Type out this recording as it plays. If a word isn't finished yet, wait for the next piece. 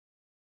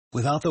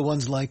Without the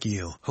ones like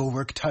you, who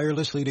work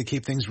tirelessly to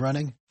keep things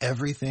running,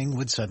 everything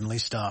would suddenly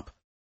stop.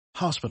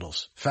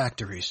 Hospitals,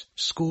 factories,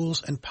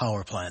 schools, and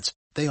power plants,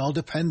 they all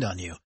depend on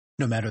you.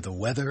 No matter the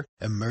weather,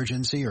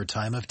 emergency, or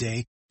time of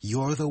day,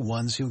 you're the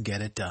ones who get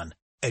it done.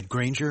 At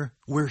Grainger,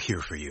 we're here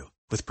for you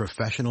with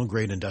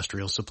professional-grade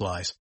industrial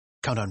supplies.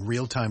 Count on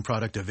real-time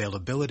product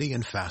availability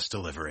and fast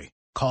delivery.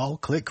 Call,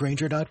 click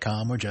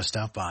Grainger.com, or just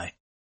stop by.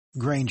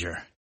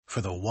 Grainger, for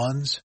the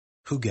ones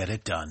who get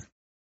it done.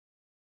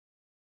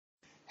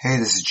 Hey,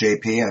 this is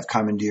JP. I've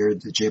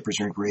commandeered the Japers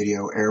Drink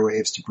Radio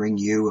airwaves to bring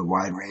you a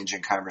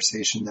wide-ranging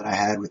conversation that I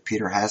had with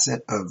Peter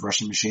Hassett of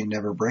Russian Machine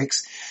Never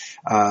Breaks.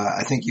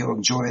 I think you'll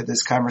enjoy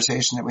this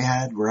conversation that we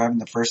had. We're having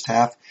the first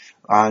half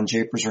on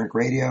Japers Drink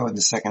Radio, and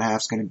the second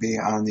half is going to be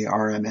on the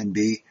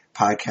RMNB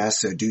podcast,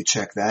 so do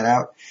check that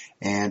out,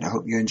 and I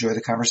hope you enjoy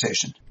the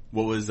conversation.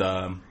 What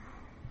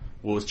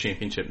was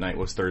championship night?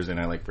 What was Thursday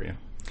night like for you?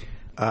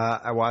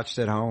 I watched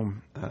at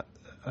home.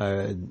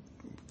 I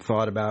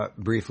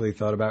briefly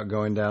thought about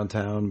going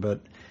downtown,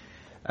 but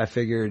I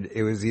figured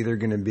it was either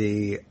going to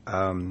be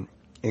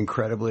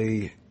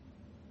incredibly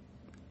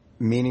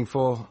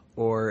meaningful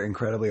or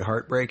incredibly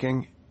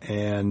heartbreaking,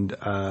 and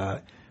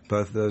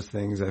both of those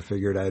things I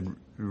figured I'd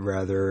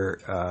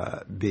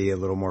rather be a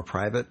little more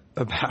private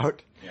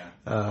about.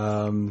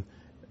 Yeah.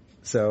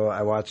 So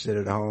I watched it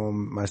at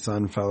home. My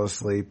son fell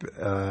asleep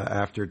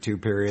after 2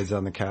 periods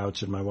on the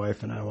couch, and my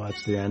wife and I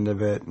watched the end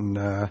of it,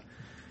 and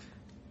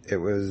it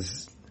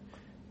was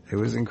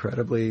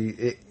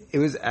incredibly. It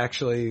was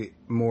actually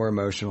more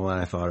emotional than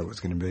I thought it was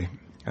going to be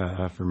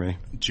for me.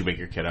 Did you wake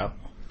your kid up?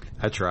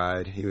 I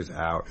tried. He was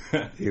out.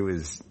 He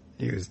was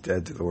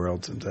dead to the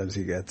world. Sometimes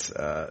he gets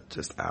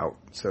just out.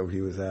 So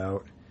he was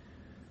out.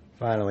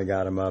 Finally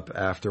got him up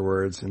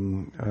afterwards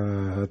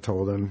and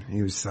told him.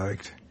 He was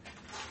psyched.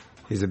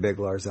 He's a big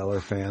Lars Eller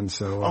fan.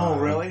 So. Oh,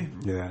 really?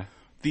 Yeah.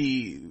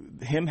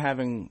 Him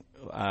having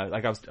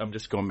I'm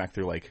just going back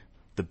through like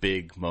the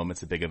big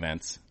moments, the big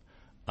events.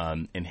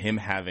 And him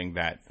having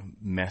that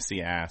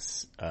messy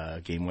ass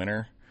game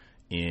winner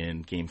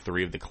in Game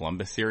 3 of the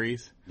Columbus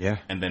series, yeah,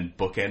 and then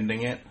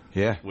bookending it,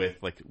 yeah, with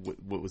like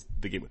what was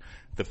the game?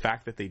 The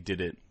fact that they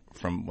did it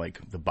from like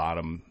the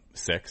bottom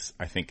 6,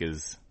 I think,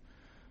 is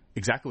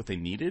exactly what they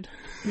needed.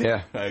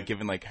 Yeah,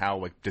 given like how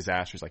like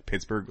disastrous like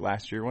Pittsburgh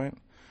last year went.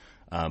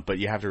 But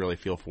you have to really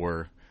feel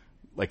for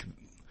like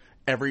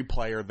every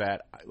player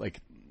that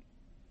like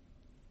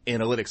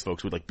analytics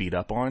folks would like beat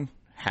up on.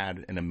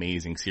 Had an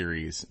amazing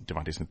series.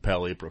 Devontae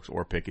Smith-Pelly, Brooks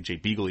Orpik, and Jay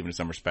Beagle, even in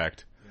some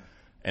respect. Yeah.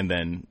 And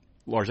then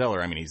Lars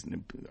Eller, I mean,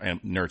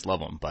 nerds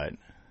love him, but,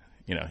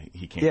 you know,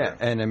 he can't. Yeah,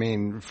 and I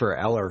mean, for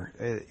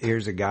Eller,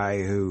 here's a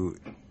guy who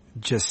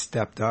just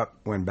stepped up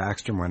when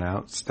Backstrom went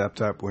out,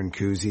 stepped up when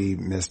Kuzi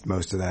missed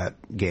most of that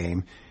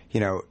game. You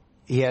know,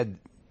 he had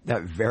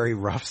that very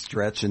rough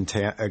stretch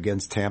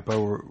against Tampa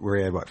where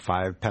he had,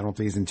 5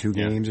 penalties in 2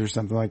 games or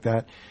something like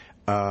that.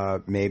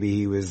 Maybe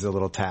he was a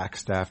little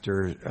taxed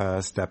after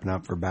stepping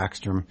up for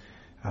Backstrom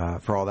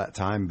for all that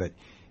time, but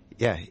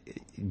yeah,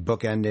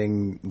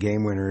 bookending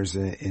game winners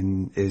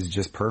is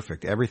just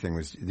perfect. There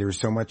was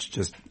so much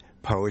just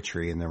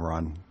poetry in the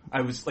run.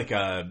 I was like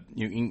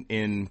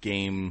in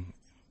Game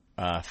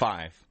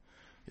 5,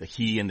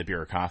 he and the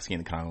Burakovsky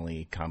and the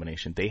Connolly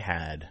combination, they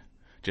had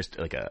just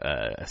like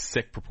a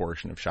sick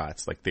proportion of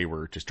shots. Like they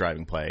were just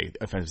driving play.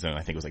 Offensive zone,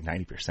 I think it was like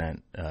 90%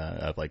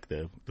 of like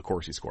the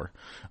Corsi score.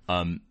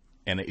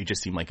 And it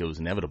just seemed like it was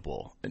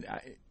inevitable. And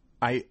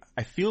I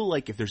feel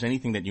like if there's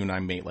anything that you and I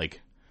may like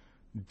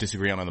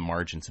disagree on the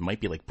margins, it might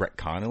be like Brett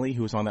Connolly,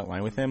 who was on that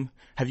line with him.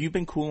 Have you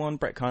been cool on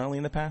Brett Connolly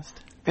in the past?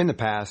 In the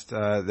past,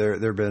 there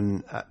have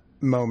been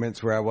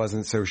moments where I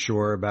wasn't so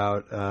sure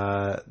about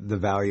the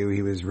value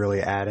he was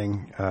really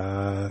adding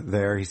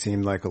there. He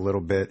seemed like a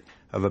little bit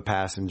of a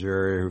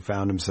passenger who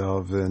found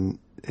himself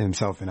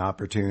in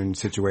opportune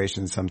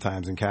situations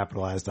sometimes and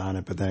capitalized on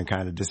it, but then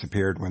kind of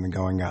disappeared when the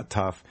going got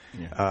tough.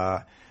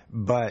 Yeah.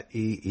 But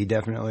he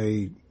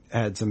definitely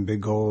had some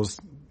big goals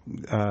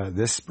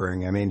this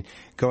spring. I mean,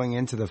 going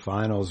into the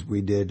finals,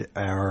 we did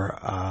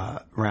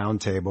our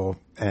round table,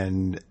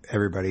 and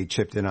everybody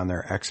chipped in on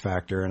their X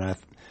factor, and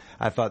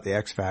I thought the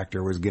X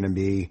factor was going to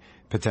be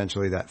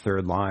potentially that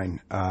third line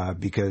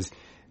because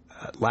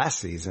last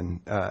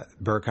season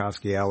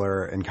Burakovsky,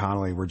 Eller, and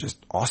Connolly were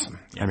just awesome.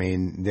 Yeah. I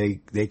mean,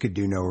 they could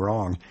do no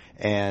wrong,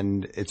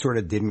 and it sort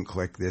of didn't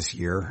click this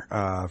year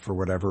for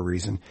whatever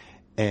reason,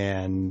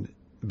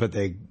 but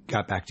they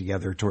got back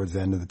together towards the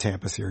end of the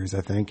Tampa series,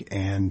 I think,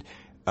 and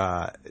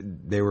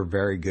they were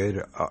very good.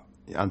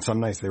 On some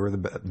nights, they were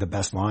the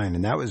best line,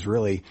 and that was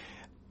really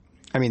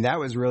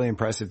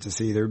impressive to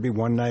see. There would be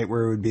one night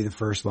where it would be the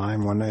first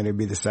line, one night it would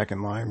be the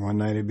second line, one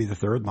night it would be the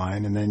third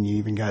line, and then you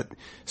even got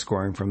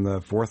scoring from the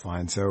fourth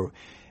line. So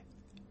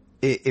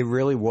it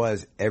really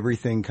was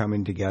everything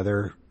coming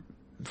together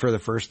for the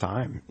first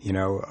time,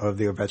 of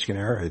the Ovechkin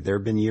era. There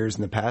have been years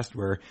in the past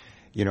where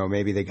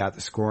maybe they got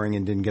the scoring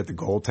and didn't get the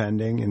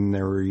goaltending, and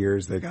there were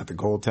years they got the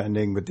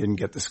goaltending but didn't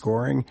get the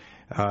scoring.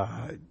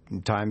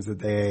 Times that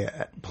they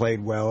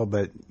played well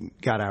but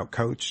got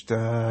out-coached,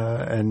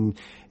 and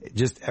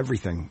just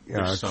everything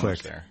There's so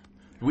clicked. much there.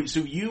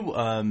 So you,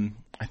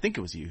 I think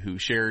it was you who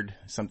shared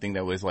something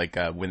that was like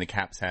when the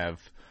Caps have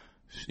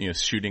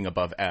shooting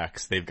above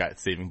X, they've got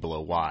saving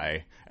below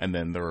Y, and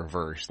then the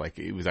reverse. Like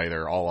it was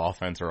either all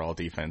offense or all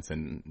defense,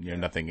 and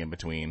nothing in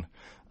between.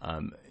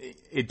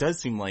 It does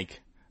seem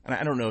like, and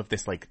I don't know if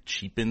this like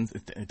cheapens.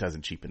 It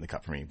doesn't cheapen the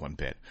cup for me one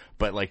bit,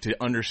 but like to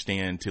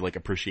understand, to like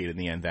appreciate in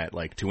the end that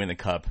like to win the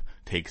cup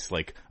takes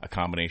like a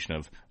combination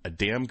of a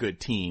damn good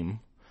team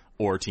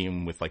or a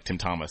team with like Tim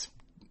Thomas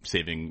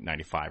saving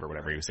 95 or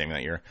whatever he was saving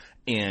that year,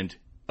 and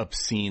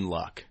obscene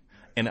luck.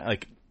 And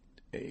like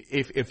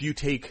if you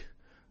take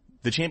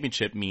the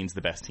championship means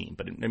the best team,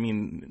 but I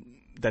mean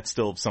that's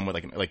still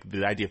somewhat like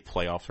the idea of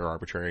playoffs are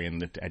arbitrary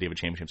and the idea of a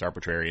championship's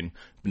arbitrary, and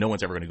no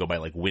one's ever going to go by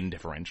like win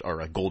differential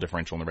or a goal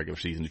differential in the regular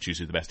season to choose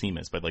who the best team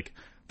is. But like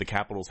the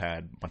Capitals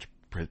had a bunch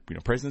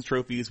of President's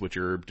trophies, which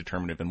are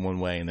determinative in one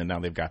way, and then now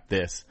they've got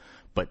this.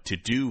 But to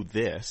do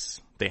this,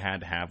 they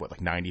had to have like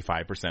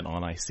 95%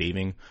 on ice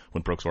saving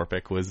when Brooks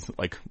Orpik was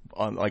like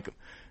on like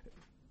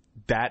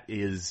that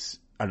is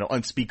I don't know,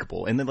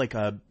 unspeakable. And then like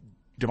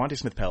Devontae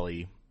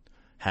Smith-Pelly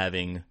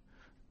having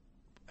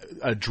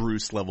a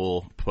Druce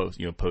level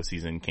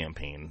postseason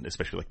campaign,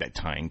 especially like that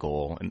tying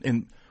goal.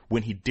 And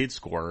when he did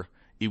score,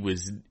 it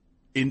was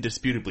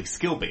indisputably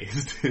skill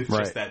based. It's right.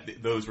 Just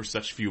that those were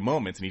such few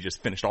moments and he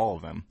just finished all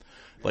of them.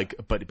 Like,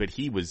 but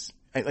he was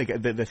like,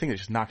 the thing that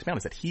just knocks me out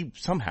is that he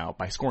somehow,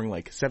 by scoring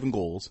like 7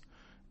 goals,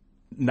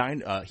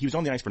 he was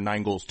on the ice for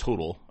 9 goals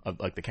total of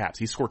like the Caps.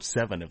 He scored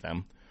 7 of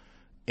them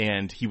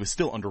and he was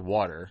still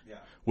underwater,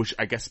 which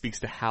I guess speaks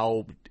to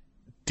how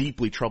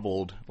deeply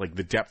troubled like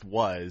the depth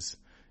was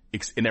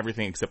in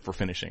everything except for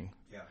finishing.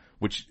 Yeah.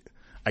 Which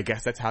I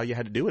guess that's how you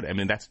had to do it. I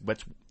mean, that's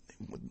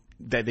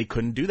that they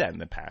couldn't do that in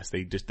the past.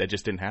 That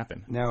just didn't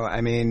happen. No,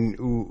 I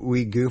mean,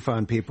 we goof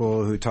on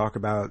people who talk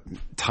about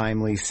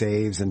timely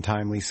saves and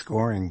timely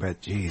scoring, but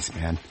geez,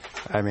 man.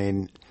 I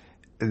mean,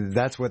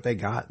 that's what they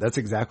got. That's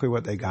exactly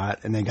what they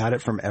got, and they got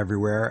it from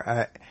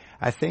everywhere.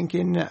 I think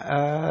in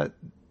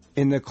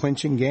the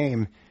clinching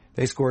game,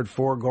 they scored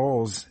 4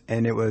 goals,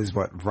 and it was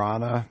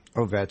Vrana,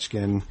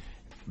 Ovechkin,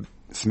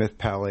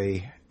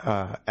 Smith-Pelly,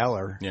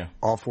 Eller,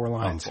 all 4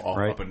 lines, all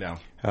right? Up and down.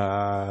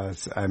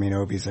 I mean,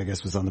 Obi's, I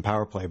guess, was on the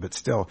power play, but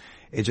still,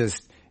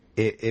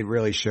 it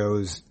really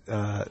shows,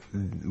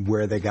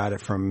 where they got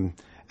it from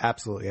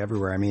absolutely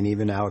everywhere. I mean,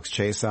 even Alex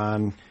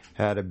Chason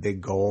had a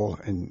big goal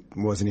and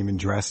wasn't even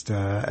dressed,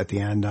 at the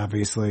end,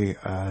 obviously.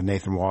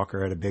 Nathan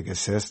Walker had a big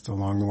assist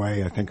along the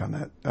way, I think, on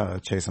that,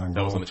 Chason goal.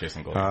 That was on the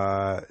Chason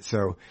goal.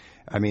 So,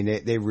 I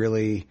mean, they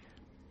really,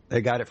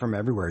 they got it from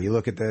everywhere. You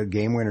look at the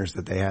game winners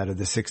that they had. Of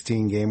the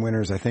 16 game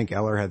winners, I think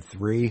Eller had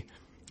 3.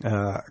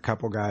 A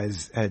couple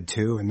guys had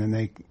 2, and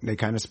then they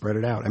kind of spread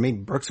it out. I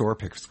mean, Brooks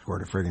Orpik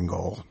scored a friggin'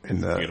 goal in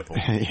the beautiful.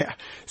 Yeah.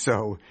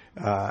 So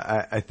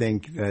I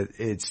think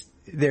that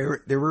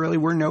there really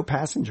were no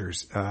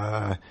passengers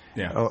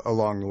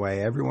along the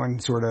way. Everyone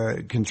sort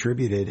of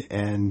contributed,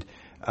 and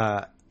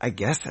I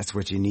guess that's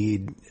what you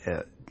need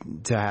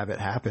to have it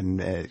happen,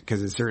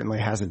 because it certainly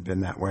hasn't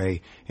been that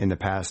way in the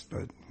past,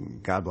 but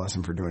God bless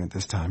him for doing it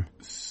this time.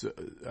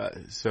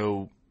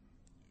 So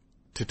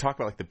to talk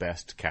about like the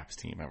best Caps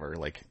team ever,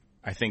 like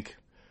I think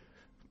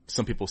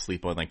some people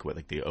sleep on like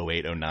the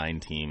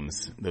 08-09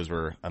 teams. Those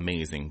were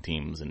amazing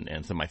teams and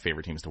some of my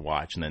favorite teams to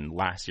watch. And then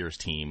last year's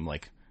team,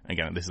 like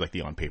again, this is like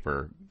the on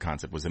paper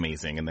concept, was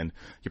amazing. And then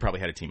you probably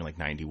had a team in like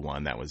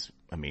 91 that was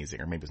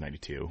amazing, or maybe it was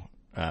 92.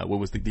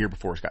 What was the year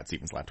before Scott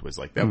Stevens left was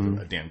like, that was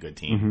a damn good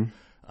team.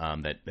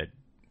 That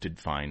did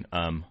fine.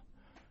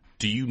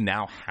 Do you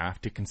now have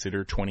to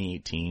consider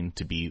 2018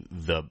 to be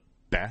the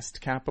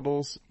best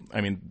Capitals?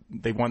 I mean,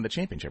 they won the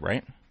championship,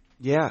 right?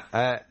 Yeah.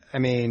 I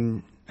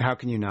mean, how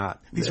can you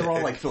not? These are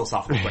all like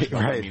philosophical questions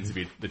about right. what it means to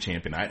be the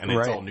champion. And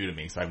it's all new to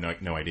me, so I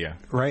have no idea.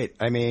 Right.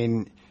 I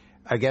mean,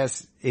 I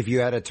guess if you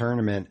had a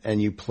tournament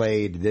and you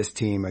played this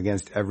team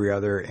against every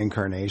other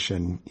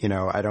incarnation,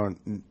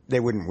 they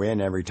wouldn't win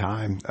every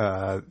time.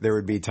 There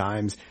would be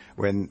times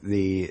when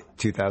the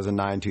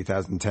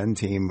 2009-2010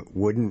 team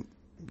wouldn't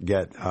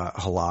get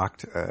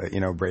hallocked.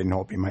 Braden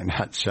Holtby might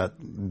not shut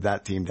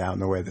that team down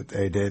the way that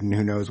they did, and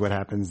who knows what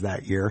happens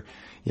that year.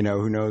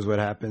 Who knows what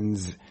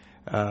happens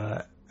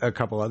a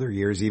couple other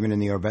years, even in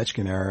the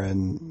Ovechkin era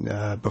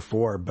and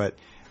before. But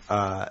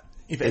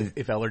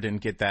if Eller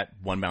didn't get that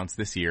one bounce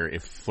this year,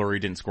 if Fleury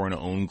didn't score an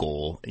own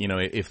goal,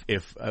 if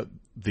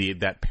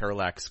that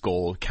parallax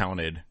goal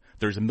counted,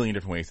 there's a million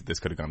different ways that this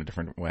could have gone a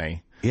different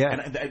way. Yeah,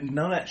 and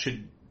none of that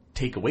should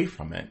take away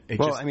from it.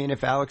 I mean,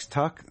 if Alex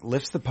Tuck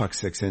lifts the puck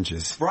 6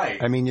 inches,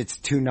 right? I mean, it's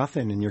 2-0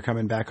 and you're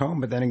coming back home.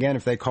 But then again,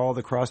 if they call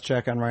the cross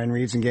check on Ryan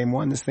Reeves in game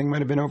 1, this thing might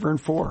have been over in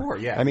 4.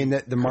 Yeah. I mean,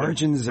 the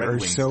margins are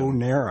so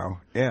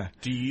narrow. Yeah.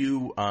 Do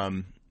you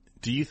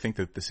think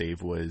that the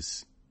save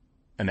was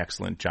an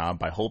excellent job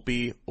by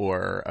Holtby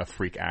or a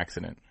freak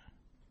accident?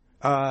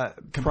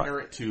 Compare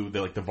it to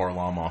the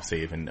Varlamov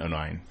save in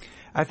 2009.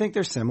 I think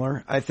they're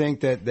similar. I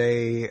think that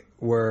they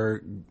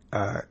were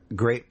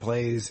great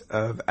plays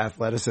of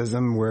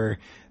athleticism where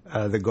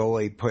the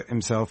goalie put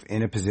himself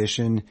in a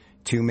position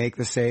to make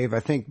the save. I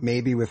think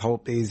maybe with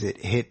Holtby's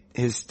it hit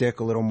his stick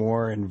a little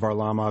more, and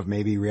Varlamov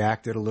maybe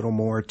reacted a little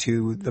more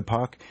to the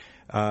puck,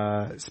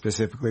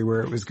 specifically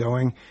where it was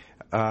going.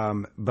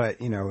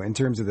 But, in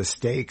terms of the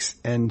stakes,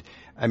 and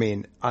I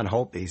mean, on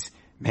Holtby's,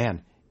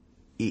 man,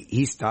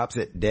 he stops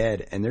it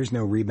dead and there's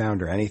no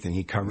rebound or anything.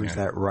 He covers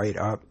that right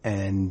up.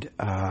 And,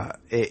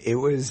 it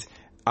was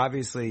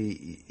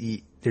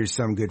obviously there's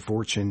some good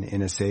fortune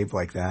in a save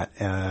like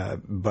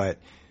that. But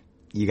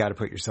you got to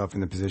put yourself in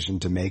the position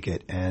to make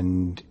it.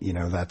 And,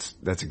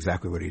 that's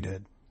exactly what he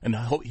did. And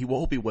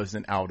Holtby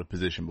wasn't out of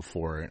position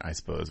before, I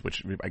suppose,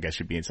 which I guess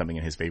should be something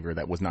in his favor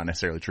that was not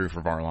necessarily true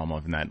for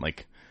Varlamov, and that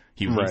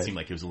he seemed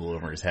like he was a little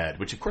over his head,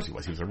 which of course he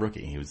was. He was a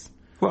rookie.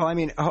 Well, I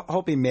mean,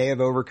 Holtby may have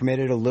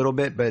overcommitted a little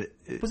bit, but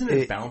wasn't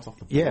it a bounce off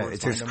the floor? Yeah,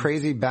 it's this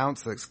crazy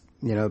bounce that's,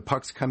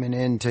 puck's coming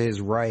in to his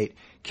right,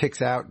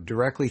 kicks out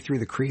directly through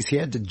the crease. He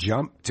had to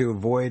jump to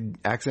avoid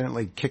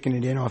accidentally kicking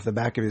it in off the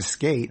back of his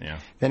skate. Yeah.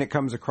 Then it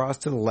comes across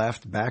to the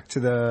left, back to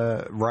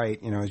the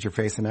right, as you're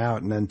facing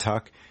out, and then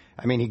tuck.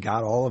 I mean, he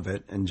got all of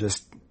it and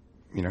just,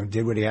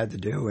 did what he had to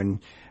do.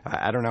 And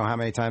I don't know how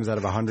many times out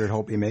of 100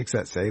 Holtby makes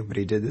that save, but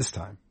he did this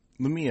time.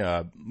 Let me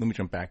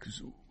jump back.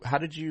 How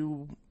did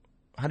you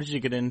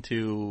get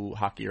into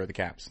hockey or the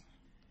Caps?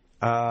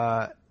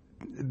 Back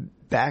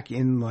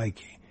in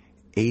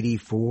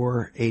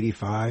 84,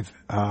 85,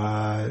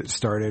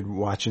 started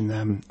watching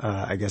them.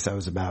 I guess I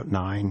was about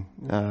 9,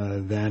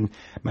 then.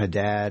 My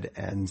dad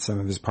and some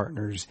of his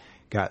partners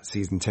got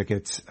season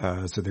tickets,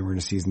 so they were in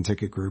a season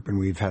ticket group, and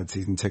we've had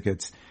season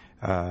tickets,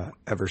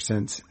 ever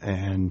since.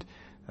 And,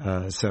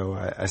 so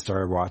I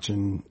started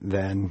watching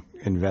then,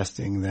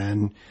 investing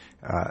then,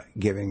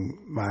 giving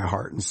my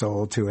heart and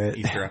soul to it.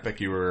 Easter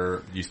Epic, I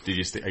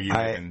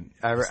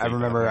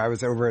remember I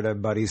was over at a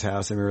buddy's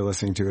house and we were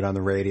listening to it on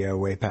the radio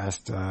way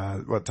past,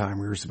 what time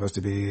we were supposed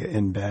to be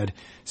in bed.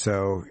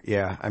 So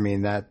yeah, I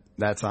mean,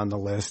 that's on the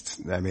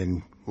list. I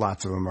mean,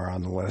 lots of them are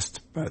on the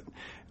list, but,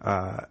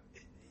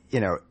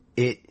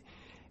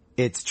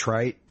 it's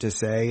trite to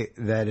say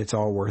that it's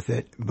all worth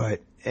it,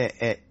 but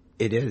it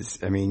is.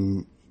 I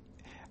mean,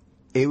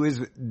 it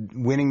was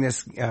winning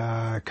this,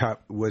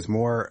 cup was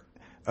more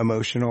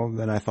emotional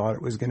than I thought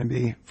it was going to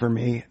be for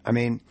me. I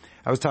mean,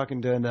 I was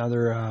talking to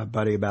another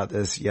buddy about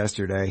this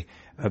yesterday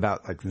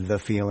about the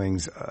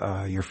feelings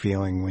you're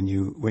feeling when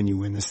you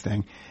win this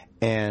thing.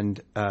 And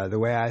the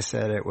way I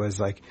said it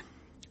was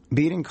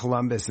beating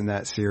Columbus in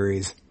that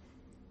series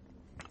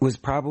was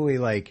probably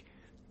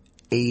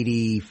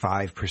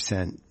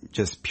 85%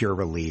 just pure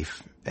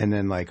relief. And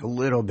then a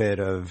little bit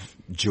of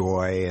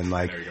joy and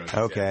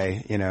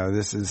okay,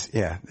 this is,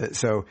 yeah.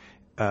 So,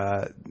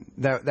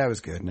 that was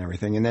good and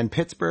everything. And then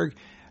Pittsburgh,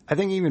 I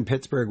think even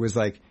Pittsburgh was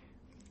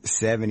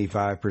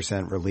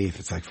 75% relief.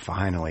 It's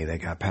finally they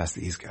got past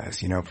these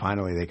guys,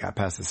 finally they got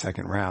past the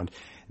second round.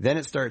 Then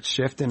it starts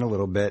shifting a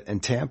little bit,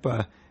 and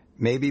Tampa,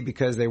 maybe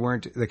because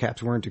the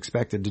Caps weren't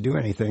expected to do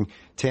anything,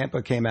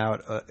 Tampa came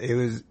out,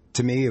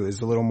 to me, it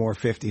was a little more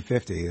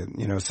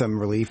 50-50. Some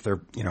relief. They're,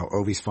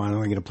 Ovi's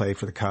finally going to play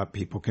for the cup.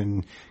 People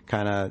can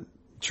kind of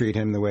treat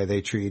him the way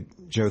they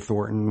treat Joe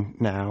Thornton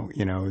now.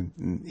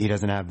 He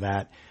doesn't have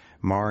that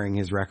marring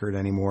his record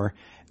anymore.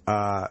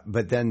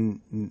 But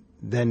then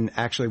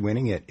actually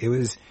winning it, it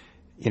was,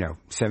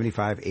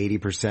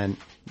 75-80%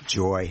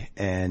 joy.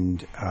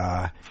 And,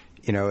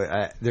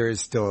 there is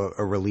still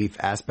a relief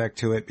aspect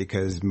to it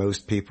because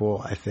most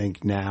people, I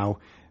think now,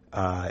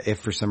 if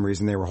for some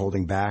reason they were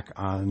holding back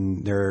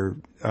on their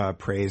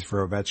praise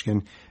for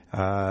Ovechkin,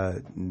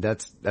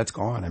 that's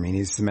gone. I mean,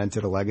 he's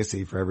cemented a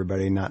legacy for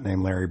everybody not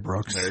named Larry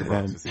Brooks. Larry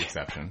Brooks is the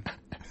exception.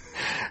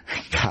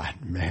 God,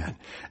 man.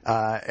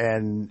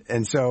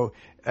 And so,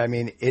 I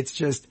mean, it's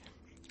just,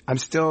 I'm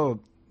still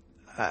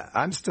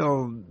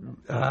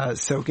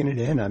soaking it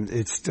in.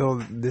 It's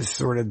still this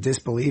sort of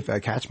disbelief. I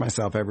catch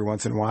myself every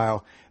once in a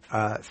while,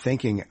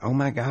 thinking, oh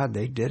my God,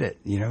 they did it.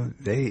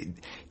 They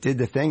did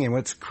the thing. And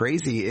what's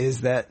crazy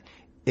is that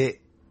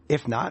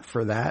if not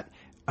for that,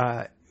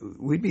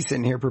 we'd be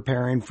sitting here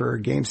preparing for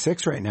Game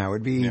 6 right now.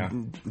 It'd be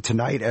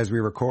tonight as we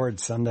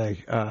record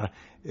Sunday.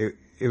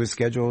 It was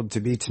scheduled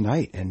to be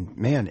tonight. And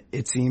man,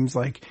 it seems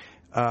like,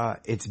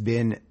 it's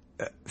been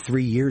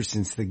 3 years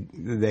since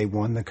they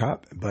won the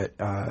cup, but,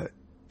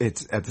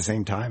 it's at the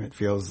same time, it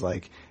feels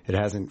like it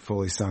hasn't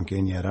fully sunk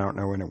in yet. I don't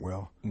know when it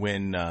will.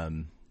 When,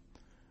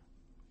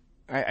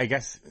 I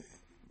guess,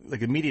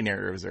 the media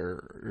narratives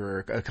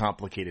are a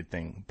complicated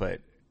thing, but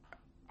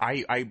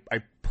I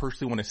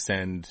personally want to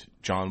send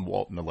John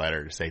Walton a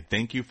letter to say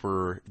thank you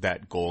for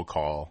that goal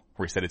call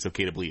where he said it's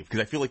okay to believe,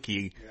 because I feel like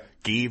he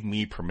gave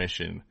me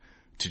permission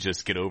to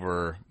just get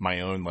over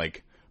my own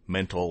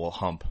mental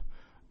hump.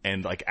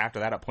 And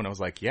after that point, I was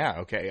like,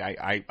 yeah, okay,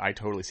 I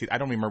totally see it. I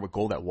don't remember what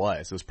goal that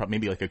was. It was probably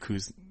maybe a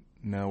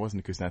No, it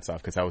wasn't Kuznetsov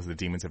because that was the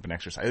demons have been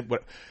exercised.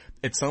 But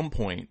at some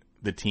point,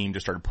 the team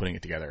just started putting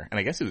it together. And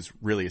I guess it was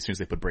really as soon as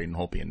they put Braden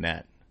Holtby in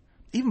net.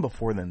 Even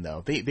before then,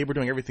 though, they were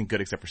doing everything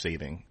good except for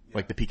saving. Yeah.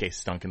 Like the PK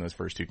stunk in those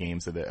first 2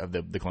 games of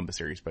the Columbus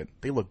series, but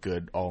they looked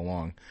good all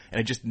along. And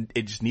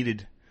it just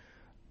needed,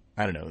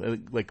 I don't know,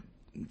 like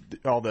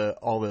all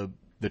the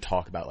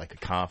talk about like a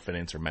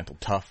confidence or mental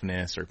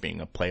toughness or being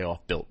a playoff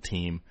built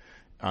team.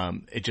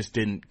 It just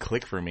didn't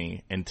click for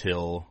me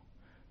until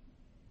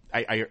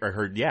I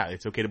heard, yeah,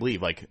 it's okay to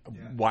believe. Like,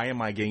 why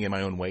am I getting in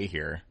my own way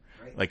here?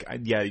 Like,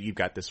 you've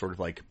got this sort of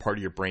like part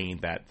of your brain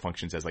that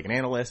functions as like an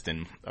analyst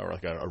or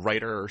like a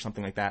writer or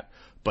something like that.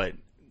 But,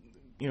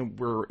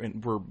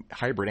 we're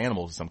hybrid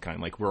animals of some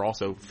kind. Like, we're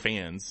also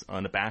fans,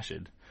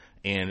 unabashed.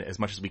 And as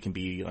much as we can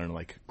be, I don't know,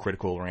 like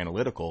critical or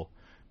analytical,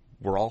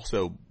 we're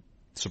also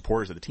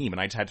supporters of the team. And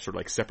I just had to sort of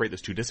like separate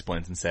those 2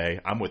 disciplines and say,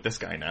 I'm with this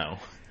guy now.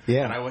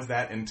 Yeah. And I was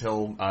that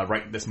until,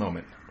 right this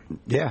moment.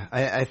 Yeah.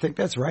 I think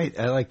that's right.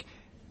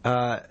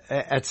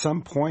 At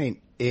some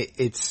point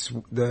it's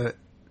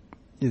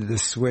the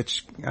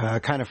switch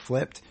kind of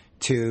flipped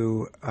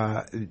to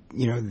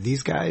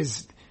these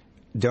guys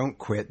don't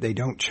quit, they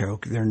don't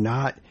choke, they're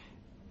not,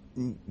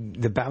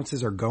 the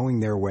bounces are going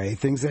their way.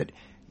 Things that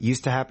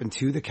used to happen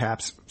to the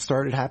Caps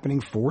started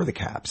happening for the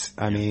Caps.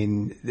 I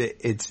mean,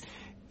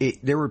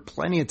 there were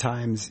plenty of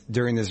times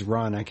during this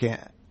run, I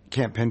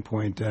can't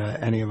pinpoint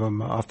any of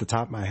them off the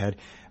top of my head,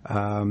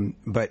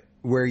 but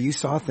where you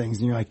saw things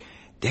and you're like,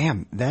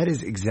 damn, that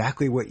is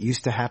exactly what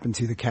used to happen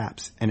to the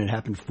Caps, and it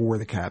happened for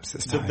the Caps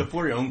this time. The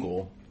Fleury-Own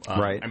goal,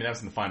 right? I mean, that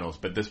was in the finals,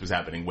 but this was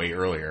happening way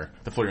earlier.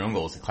 The Fleury-Own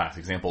goal is a classic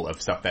example of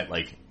stuff that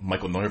like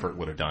Michael Neuvert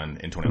would have done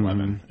in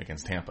 2011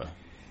 against Tampa.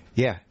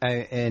 Yeah,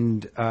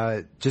 and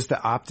just the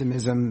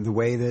optimism, the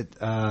way that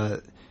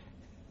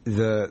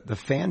the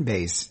fan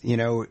base,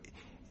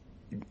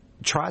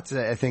 Trotz,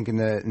 I think in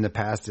the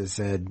past has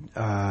said.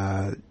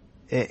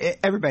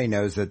 Everybody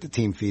knows that the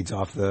team feeds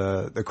off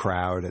the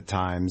crowd at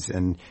times,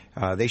 and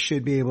they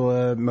should be able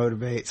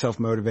to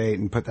self-motivate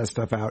and put that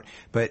stuff out.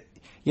 But,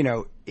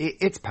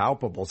 it's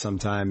palpable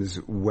sometimes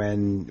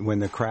when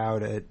the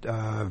crowd at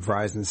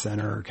Verizon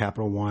Center or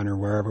Capital One or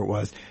wherever it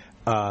was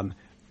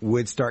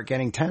would start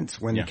getting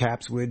tense when the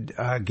Caps would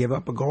give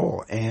up a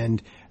goal.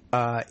 And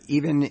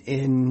even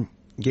in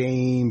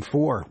Game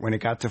 4, when it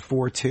got to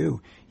 4-2,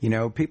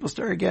 people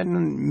started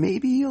getting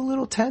maybe a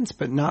little tense,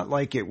 but not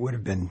like it would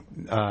have been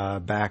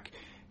back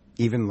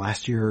even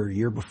last year or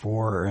year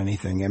before or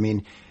anything. I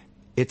mean,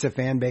 it's a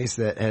fan base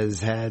that has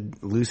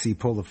had Lucy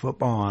pull the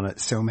football on it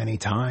so many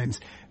times,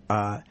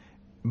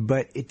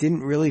 but it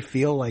didn't really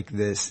feel like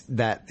this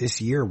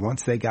year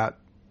once they got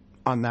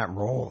on that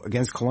roll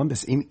against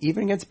Columbus,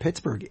 even against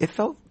Pittsburgh. It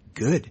felt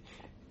good.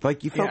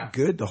 Like you felt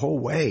good the whole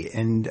way.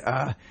 And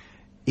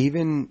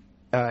even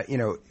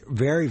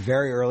very,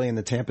 very early in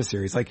the Tampa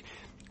series, like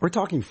we're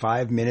talking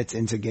 5 minutes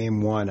into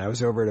Game 1. I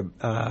was over at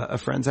a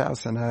friend's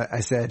house and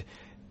I said,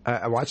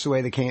 I watched the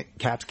way the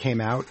Caps came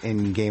out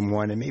in Game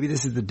 1, and maybe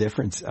this is the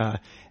difference.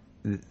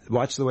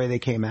 Watch the way they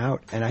came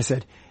out, and I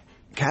said,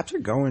 Caps are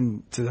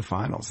going to the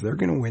finals. They're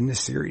going to win this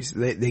series.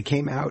 They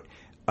came out,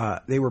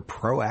 they were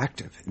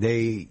proactive.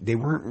 They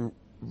weren't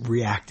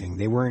reacting.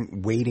 They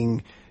weren't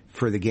waiting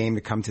for the game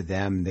to come to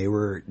them. They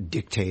were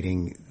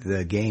dictating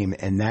the game,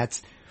 and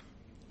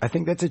I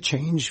think that's a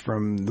change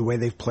from the way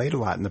they've played a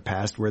lot in the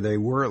past where they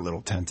were a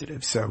little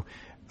tentative. So,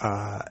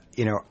 I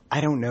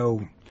don't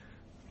know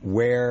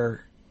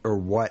where or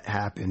what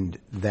happened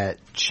that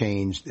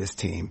changed this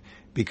team,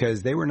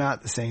 because they were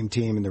not the same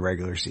team in the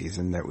regular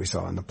season that we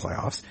saw in the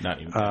playoffs.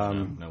 Not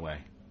even, no way.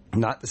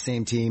 Not the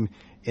same team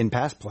in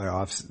past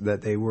playoffs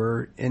that they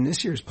were in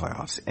this year's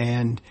playoffs.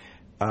 And,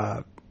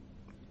 I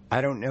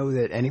don't know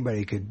that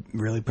anybody could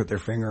really put their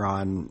finger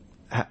on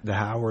the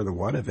how or the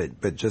what of it,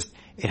 but just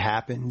it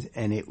happened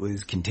and it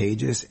was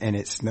contagious and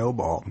it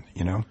snowballed,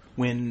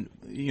 When,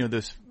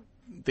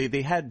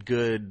 they had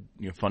good,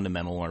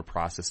 fundamental or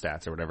process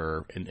stats or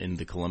whatever in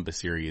the Columbus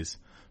series,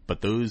 but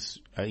those,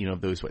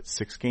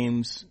 6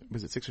 games,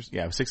 was it 6 or,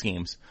 yeah, it was 6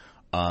 games,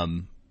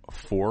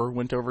 4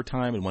 went to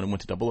overtime and 1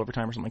 went to double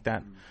overtime or something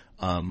like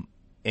that.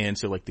 And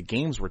so like the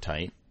games were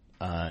tight,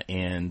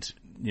 and,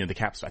 the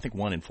Caps, I think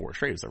 1 in 4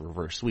 straight. It was a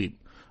reverse sweep,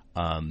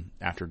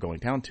 after going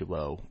down too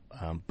low.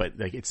 But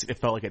like it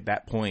felt like at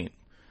that point,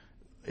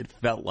 it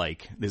felt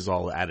like this is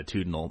all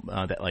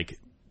attitudinal, that like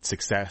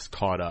success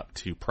caught up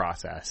to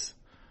process,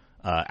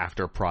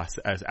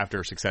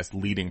 after success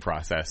leading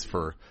process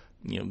for,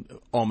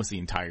 almost the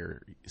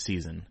entire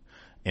season.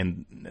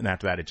 And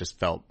after that, it just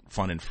felt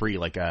fun and free.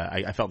 Like,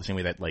 I felt the same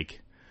way that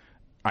like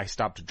I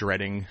stopped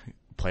dreading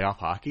playoff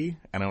hockey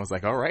and I was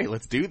like, all right,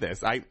 let's do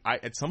this. I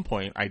at some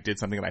point I did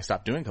something that I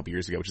stopped doing a couple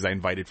years ago, which is I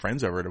invited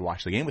friends over to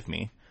watch the game with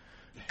me.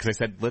 Because I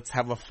said, let's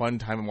have a fun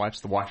time and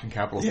watch the Washington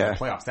Capitals in the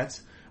playoffs.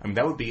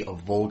 That would be a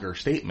vulgar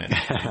statement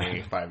to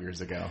me 5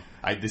 years ago.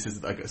 This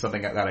is like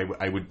something that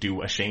I would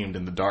do ashamed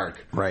in the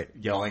dark, right?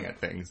 Yelling at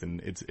things,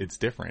 and it's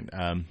different.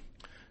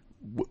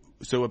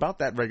 So about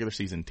that regular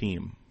season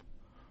team,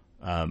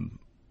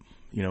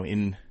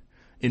 in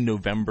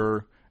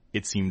November,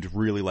 it seemed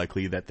really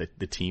likely that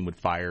the team would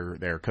fire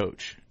their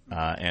coach.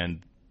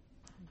 And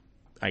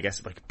I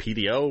guess like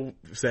PDO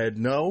said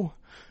no.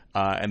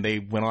 And they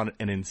went on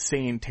an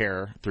insane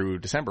tear through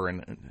December.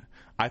 And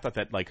I thought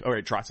that like, all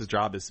right, Trotz's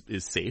job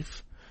is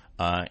safe.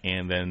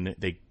 And then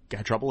they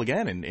got trouble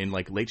again in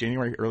like late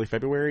January, early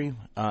February.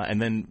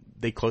 And then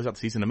they closed out the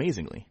season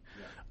amazingly.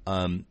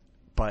 Yeah.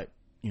 But,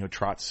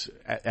 Trotz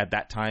at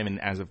that time, and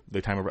as of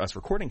the time of us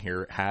recording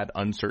here, had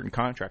uncertain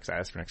contract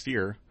status for next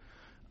year.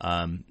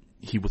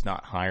 He was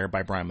not hired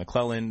by Brian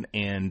McClellan,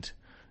 and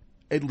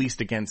at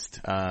least against,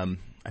 I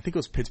think it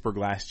was Pittsburgh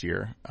last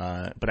year,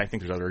 but I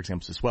think there's other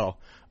examples as well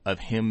of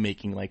him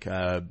making like,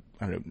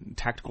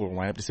 tactical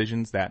lineup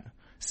decisions that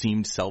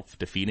seemed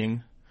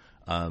self-defeating.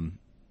 The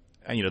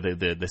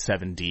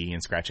 7D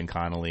and scratching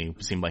Connolly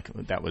seemed like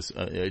that was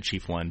a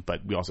chief one,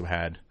 but we also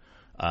had,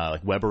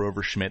 like Weber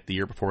over Schmidt the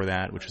year before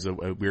that, which was a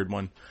weird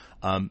one.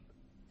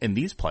 In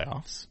these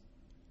playoffs,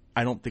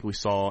 I don't think we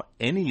saw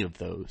any of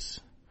those.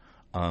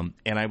 And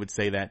I would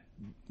say that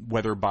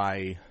whether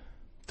by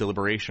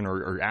deliberation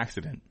or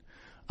accident,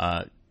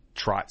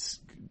 Trotz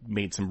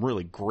made some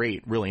really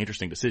great, really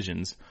interesting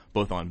decisions,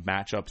 both on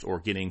matchups or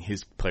getting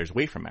his players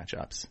away from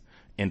matchups.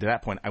 And to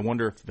that point, I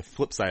wonder if the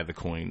flip side of the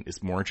coin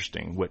is more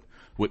interesting.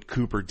 What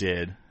Cooper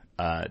did,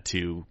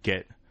 to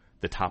get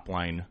the top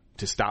line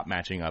to stop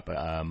matching up.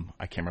 I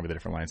can't remember the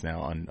different lines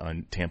now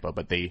on Tampa,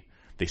 but they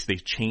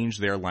changed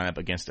their lineup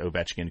against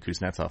Ovechkin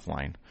Kuznetsov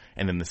line.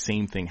 And then the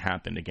same thing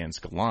happened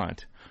against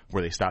Gallant,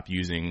 where they stopped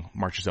using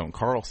Marchessault and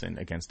Carlson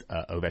against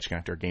Ovechkin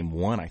after game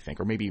 1, I think,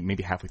 or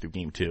maybe halfway through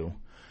game 2.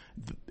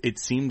 It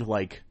seemed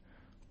like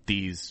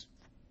these,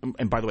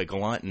 and by the way,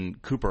 Gallant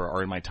and Cooper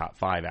are in my top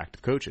 5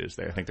 active coaches.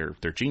 I think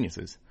they're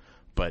geniuses.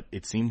 But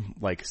it seemed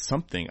like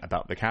something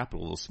about the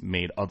Capitals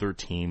made other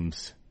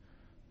teams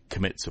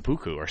commit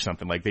seppuku or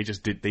something. Like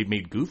they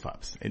made goof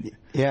ups.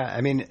 Yeah,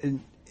 I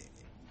mean,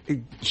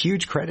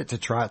 huge credit to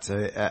Trotz.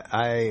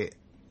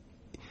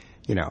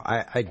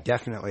 I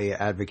definitely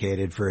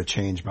advocated for a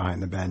change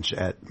behind the bench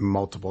at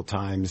multiple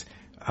times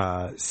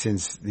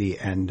since the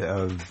end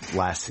of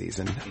last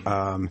season.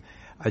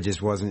 I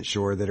just wasn't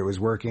sure that it was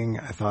working.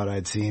 I thought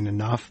I'd seen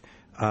enough.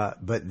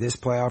 But this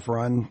playoff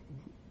run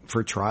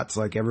for Trotz,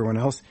 like everyone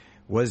else,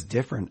 was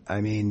different. I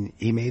mean,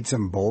 he made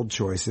some bold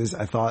choices.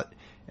 I thought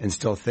and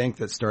still think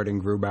that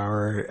starting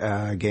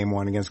Grubauer game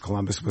 1 against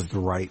Columbus was the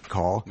right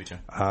call. Me too.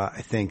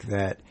 I think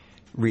that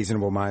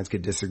reasonable minds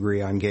could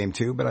disagree on game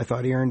 2, but I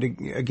thought he earned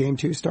a game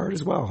 2 start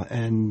as well.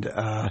 And,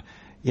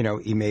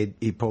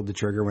 he pulled the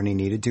trigger when he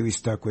needed to. He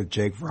stuck with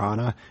Jake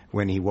Vrana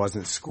when he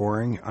wasn't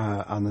scoring,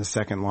 on the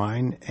second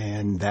line,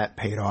 and that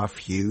paid off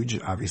huge.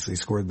 Obviously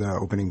scored the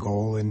opening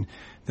goal in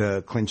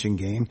the clinching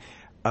game.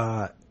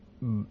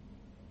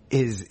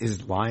 His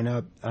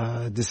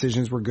lineup,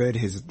 decisions were good.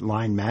 His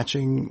line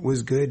matching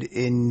was good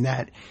in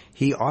that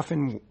he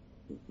often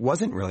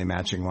wasn't really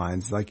matching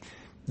lines. Like,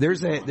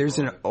 there's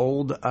an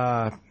old,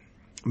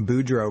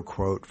 Boudreaux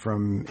quote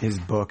from his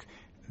book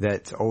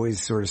that's always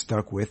sort of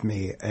stuck with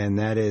me, and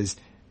that is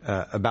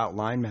about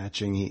line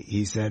matching.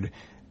 He said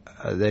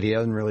that he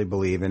doesn't really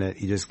believe in it.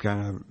 He just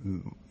kind of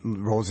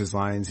rolls his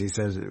lines. He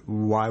says,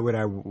 why would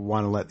I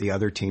want to let the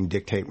other team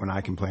dictate when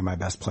I can play my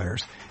best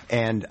players?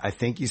 And I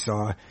think you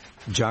saw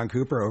John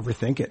Cooper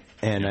overthink it,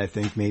 and I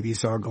think maybe you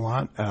saw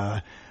Gallant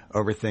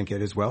overthink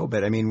it as well.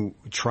 But I mean,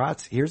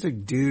 Trotz, here's a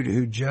dude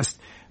who just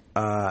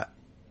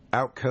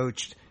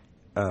outcoached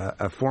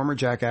a former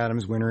Jack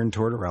Adams winner in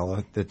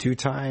Tortorella, the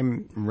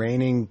 2-time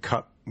reigning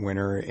Cup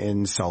winner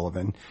in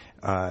Sullivan,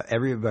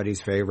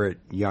 everybody's favorite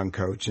young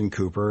coach in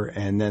Cooper,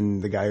 and then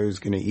the guy who's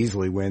going to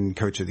easily win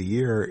Coach of the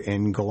Year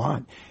in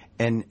Gallant.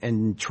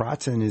 And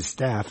Trotz and his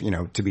staff,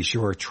 to be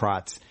sure,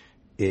 Trotz,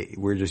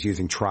 we're just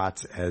using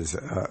Trotz as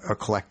a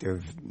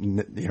collective,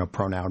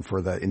 pronoun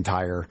for the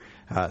entire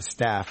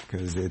staff,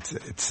 because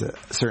it's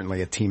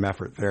certainly a team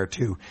effort there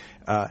too.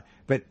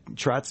 But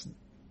Trotz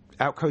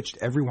outcoached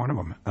every one of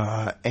them,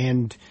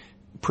 and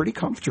pretty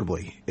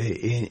comfortably.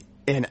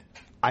 And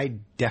I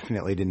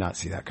definitely did not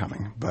see that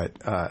coming,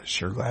 but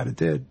sure glad it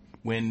did.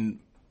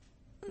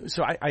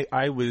 So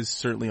I was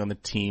certainly on the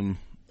team.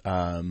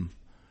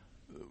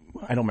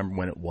 I don't remember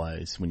when it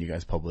was when you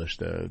guys published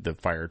the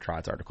Fire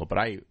Trotz article, but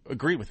I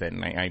agreed with it,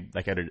 and I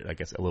edited it, I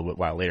guess, a little bit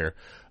while later.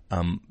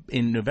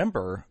 In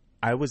November,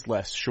 I was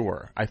less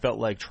sure. I felt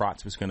like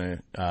Trotz was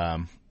going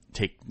to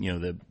take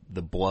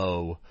the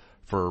blow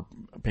for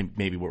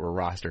maybe what were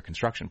roster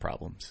construction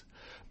problems.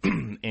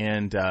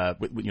 And,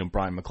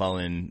 Brian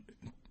McClellan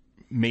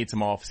made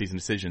some off-season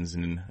decisions,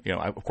 and,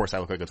 of course I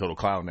look like a total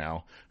clown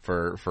now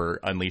for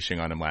unleashing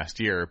on him last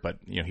year, but,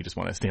 he just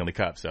won a Stanley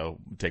Cup, so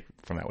take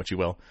from that what you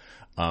will.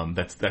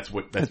 That's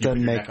you put your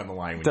neck on the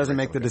line. When doesn't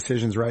make the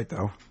decisions right,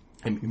 though.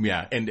 And,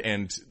 yeah,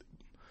 and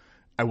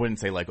I wouldn't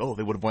say like, oh,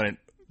 they would have won it.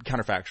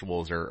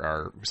 Counterfactuals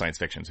are science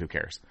fictions, who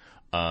cares?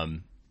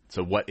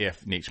 So what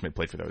if Nate Schmidt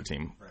played for the other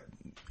team? Right.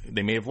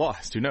 They may have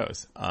lost. Who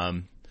knows?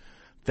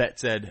 That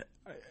said,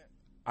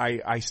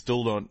 I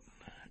still don't.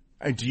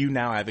 Do you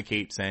now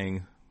advocate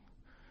saying,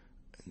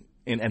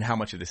 and how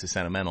much of this is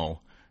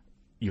sentimental,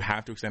 you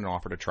have to extend an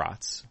offer to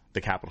Trotz. The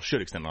Capitals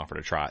should extend an offer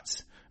to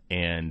Trotz,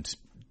 and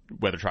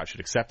whether Trotz should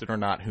accept it or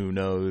not, who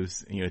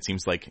knows? It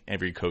seems like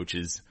every coach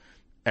is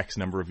X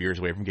number of years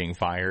away from getting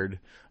fired.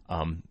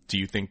 Do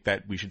you think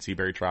that we should see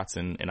Barry Trotz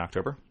in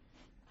October?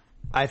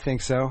 I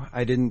think so.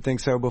 I didn't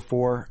think so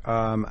before.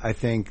 I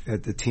think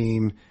that the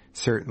team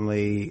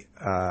certainly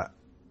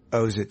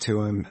owes it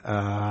to him.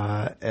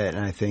 And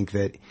I think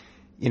that,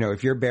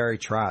 if you're Barry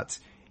Trotz,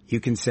 you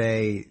can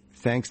say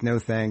thanks, no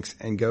thanks,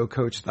 and go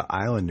coach the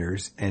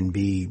Islanders and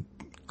be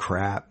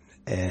crap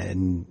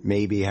and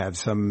maybe have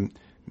some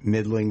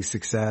middling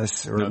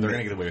success. Or no, they're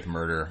going to get away with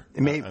murder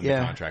on the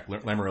contract.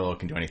 Lamoriello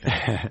can do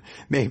anything.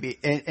 Maybe.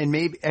 And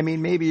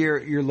maybe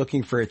you're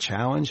looking for a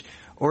challenge,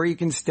 or you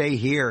can stay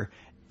here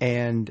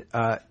and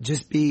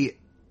just be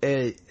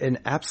an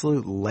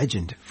absolute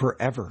legend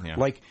forever. Yeah.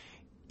 Like,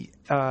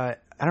 I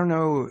don't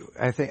know.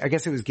 I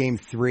guess it was game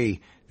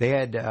 3.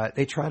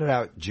 They trotted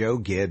out Joe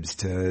Gibbs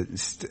to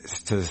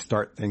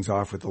start things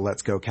off with the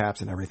Let's Go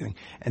Caps and everything.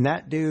 And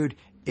that dude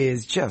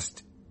is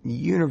just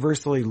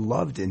universally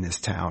loved in this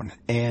town.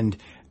 And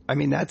I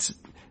mean, that's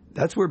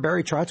where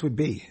Barry Trotz would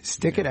be.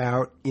 Stick it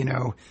out,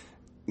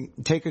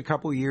 take a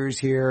couple years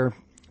here,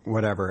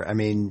 whatever. I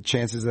mean,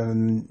 chances of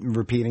them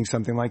repeating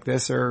something like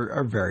this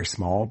are very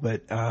small,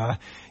 but,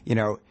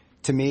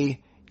 to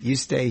me, you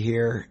stay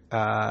here,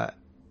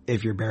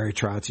 if you're Barry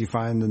Trotz, you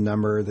find the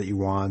number that you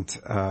want,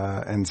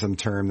 and some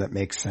term that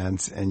makes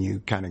sense, and you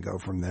kind of go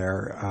from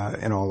there,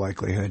 in all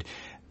likelihood.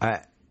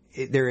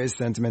 There is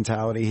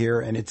sentimentality here,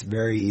 and it's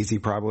very easy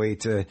probably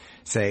to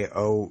say,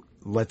 oh,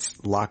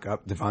 let's lock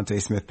up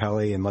Devontae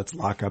Smith-Pelly and let's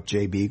lock up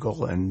Jay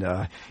Beagle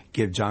and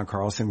give John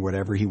Carlson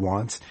whatever he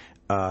wants.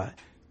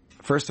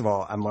 First of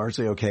all, I'm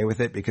largely okay with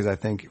it because I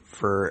think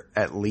for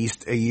at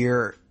least a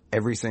year,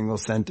 every single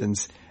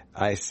sentence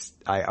I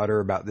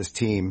utter about this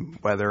team,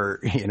 whether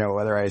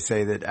I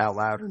say that out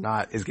loud or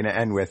not, is going to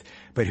end with,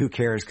 but who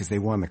cares because they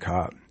won the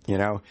cup,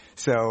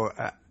 So,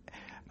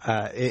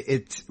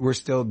 we're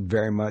still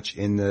very much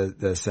in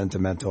the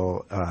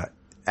sentimental,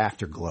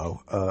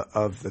 afterglow,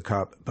 of the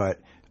cup. But,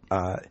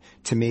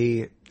 to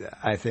me,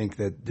 I think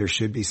that there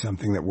should be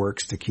something that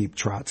works to keep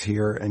Trotz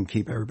here and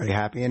keep everybody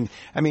happy. And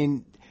I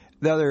mean,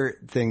 the other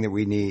thing that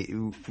we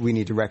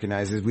need to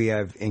recognize is we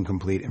have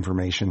incomplete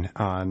information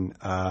on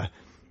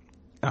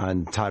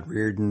Todd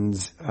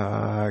Reardon's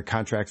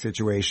contract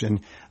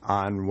situation,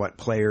 on what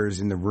players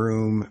in the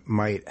room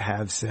might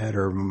have said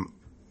or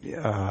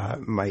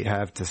might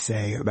have to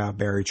say about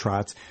Barry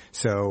Trotz.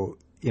 So,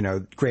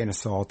 grain of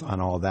salt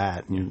on all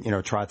that. And,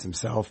 Trotz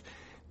himself,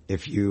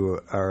 if you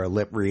are a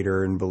lip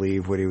reader and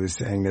believe what he was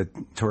saying to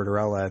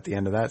Tortorella at the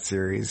end of that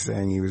series,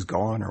 saying he was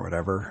gone or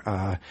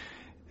whatever,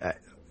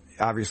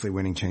 obviously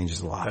winning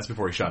changes a lot. That's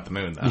before he shot the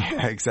moon, though.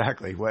 Yeah,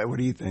 exactly. What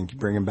do you think? You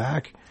bring him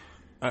back?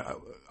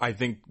 I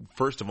think,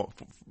 first of all,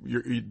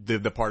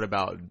 the part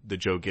about the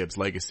Joe Gibbs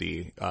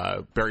legacy,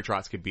 Barry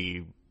Trotz could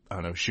be, I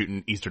don't know,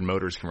 shooting Eastern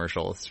Motors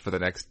commercials for the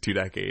next 2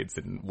 decades,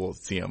 and we'll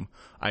see him.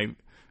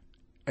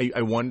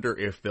 I wonder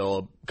if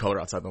they'll color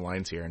outside the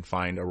lines here and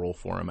find a role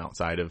for him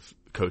outside of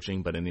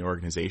coaching, but in the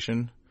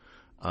organization.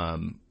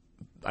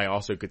 I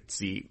also could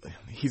see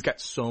he's got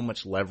so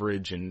much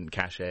leverage and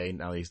cachet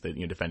now that he's the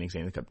defending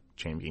Stanley Cup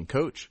champion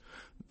coach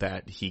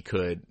that he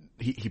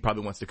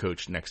probably wants to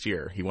coach next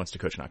year. He wants to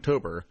coach in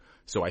October.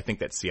 So I think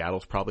that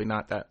Seattle's probably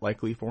not that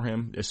likely for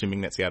him,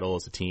 assuming that Seattle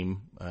is a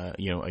team, a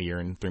year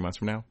and 3 months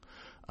from now.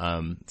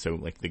 So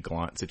like the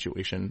Gallant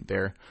situation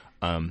there.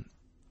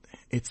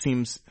 It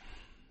seems,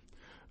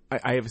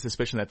 I have a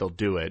suspicion that they'll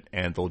do it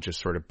and they'll just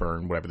sort of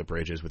burn whatever the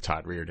bridge is with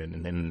Todd Reardon,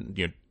 and then,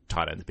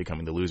 Todd ends up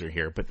becoming the loser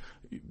here. But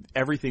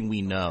everything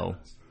we know,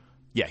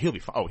 yeah, he'll be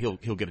fine. Oh,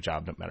 he'll get a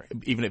job no matter,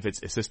 even if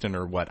it's assistant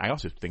or what. I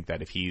also think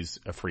that if he's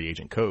a free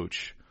agent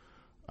coach,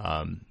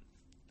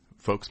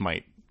 folks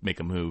might make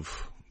a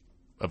move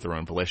of their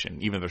own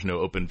volition, even if there's no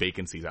open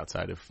vacancies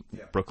outside of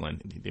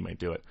Brooklyn. They might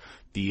do it.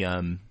 I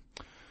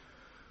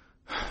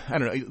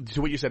don't know.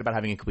 To what you said about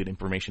having incomplete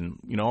information,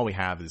 all we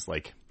have is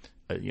like,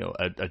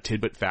 a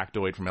tidbit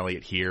factoid from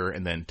Elliot here,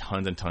 and then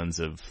tons and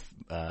tons of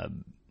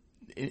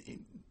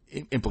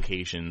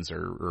implications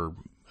or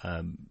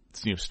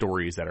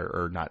stories that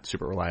are not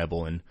super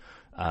reliable. And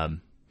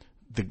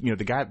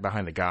the guy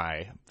behind the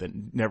guy that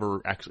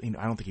never actually,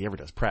 I don't think he ever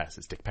does press,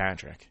 is Dick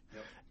Patrick.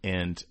 Yep.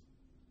 And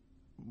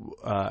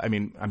I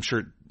mean, I'm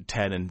sure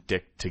Ted and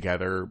Dick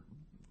together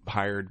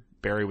hired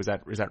Barry. Is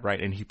that right?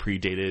 And he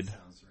predated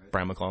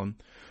Brian McClellan.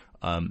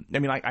 I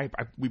mean,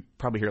 we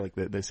probably hear like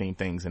the same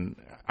things, and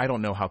I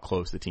don't know how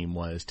close the team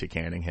was to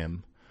canning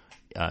him,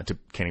 to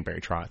canning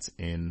Barry Trotz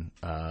in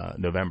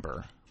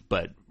November.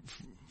 But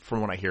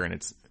from what I hear, and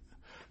it's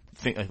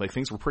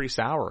things were pretty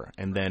sour,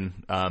 and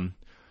then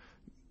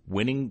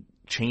winning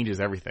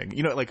changes everything.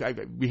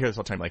 We hear this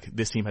all the time, like,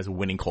 this team has a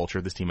winning culture,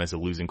 this team has a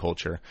losing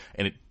culture,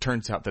 and it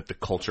turns out that the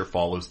culture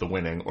follows the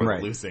winning or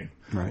the losing.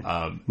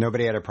 Right.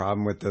 Nobody had a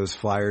problem with those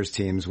Flyers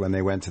teams when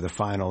they went to the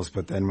finals,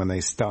 but then when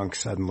they stunk,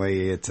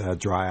 suddenly it's a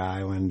dry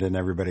island and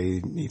everybody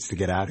needs to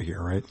get out of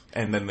here, right?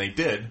 And then they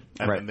did,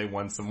 and then they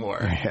won some more.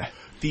 Yeah.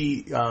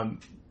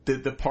 The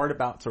the part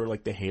about sort of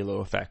like the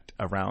halo effect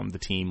around the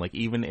team, like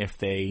even if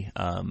they,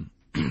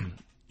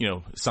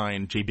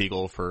 sign Jay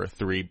Beagle for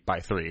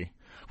 3x3,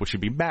 which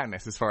would be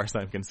madness as far as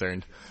I'm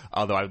concerned.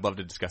 Although I would love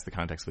to discuss the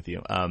context with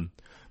you. I'm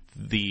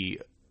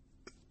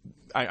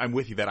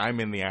with you that I'm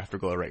in the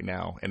afterglow right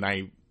now, and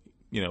I,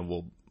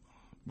 will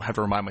have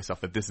to remind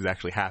myself that this is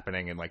actually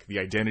happening, and like the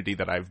identity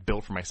that I've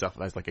built for myself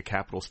as like a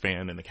Capitals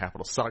fan and the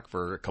Capitals suck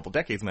for a couple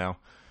decades now,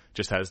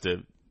 I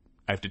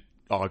have to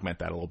augment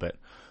that a little bit.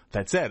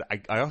 That said,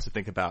 I also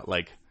think about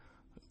like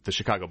the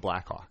Chicago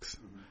Blackhawks,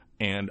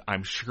 and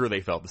I'm sure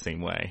they felt the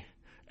same way.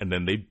 And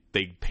then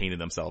they painted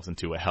themselves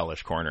into a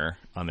hellish corner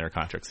on their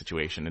contract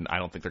situation, and I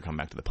don't think they're coming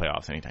back to the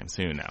playoffs anytime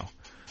soon now.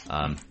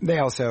 They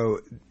also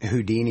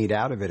Houdini'd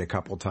out of it a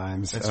couple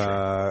times,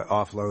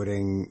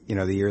 offloading,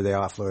 the year they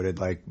offloaded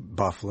like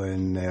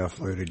Bufflin, they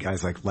offloaded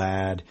guys like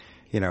Ladd,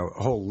 a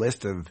whole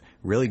list of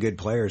really good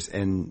players,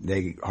 and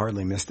they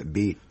hardly missed a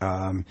beat.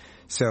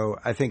 So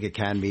I think it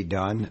can be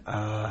done.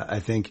 I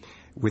think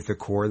with the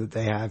core that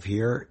they have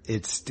here,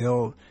 it's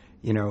still,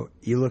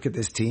 you look at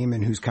this team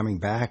and who's coming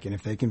back, and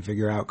if they can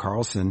figure out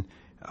Carlson,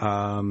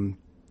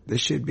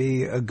 this should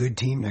be a good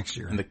team next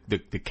year. And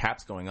the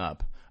cap's going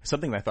up.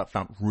 Something that I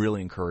found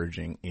really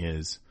encouraging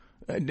is,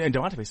 and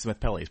Devontae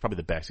Smith-Pelly is probably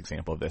the best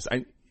example of this.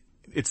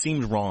 It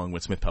seemed wrong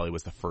when Smith-Pelly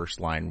was the first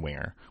line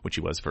winger, which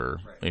he was for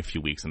a few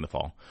weeks in the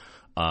fall.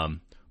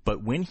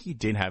 But when he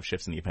did have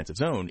shifts in the offensive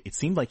zone, it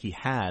seemed like he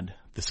had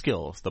the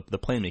skills, the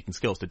playmaking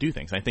skills to do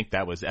things. And I think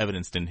that was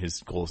evidenced in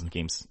his goals in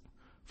games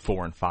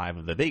 4 and 5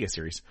 of the Vegas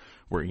series,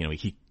 where,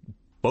 he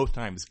both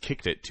times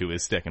kicked it to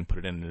his stick and put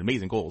it in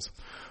amazing goals.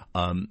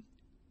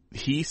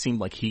 He seemed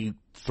like he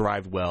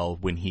thrived well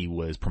when he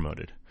was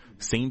promoted.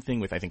 Same thing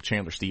with, I think,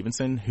 Chandler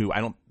Stevenson, who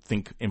I don't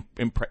think,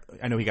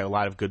 I know he got a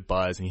lot of good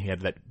buzz and he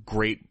had that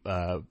great,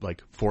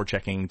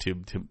 forechecking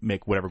to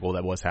make whatever goal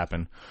that was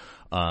happen.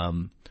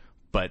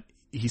 But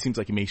he seems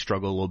like he may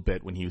struggle a little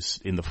bit when he was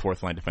in the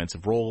fourth line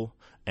defensive role,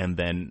 and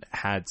then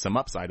had some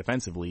upside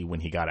offensively when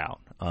he got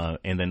out.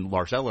 And then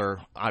Lars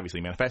Eller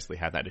obviously manifestly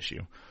had that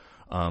issue.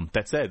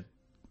 That said,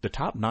 the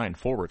top 9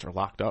 forwards are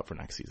locked up for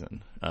next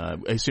season.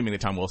 Assuming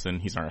that Tom Wilson,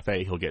 he's an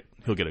RFA, he'll get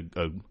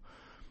a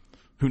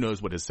who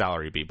knows what his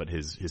salary will be, but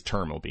his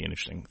term will be an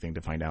interesting thing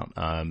to find out.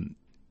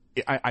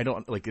 I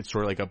don't, like, it's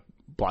sort of like a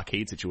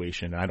blockade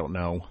situation. I don't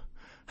know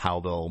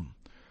how they'll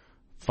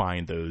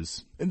find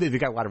those. They've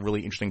got a lot of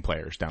really interesting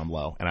players down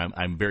low, and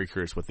I'm very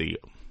curious what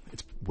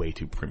it's way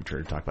too premature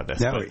to talk about this.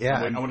 No, but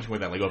yeah. I want to know what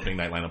that opening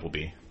night lineup will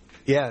be.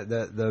 Yeah,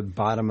 the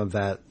bottom of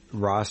that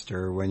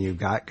roster, when you've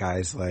got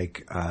guys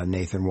like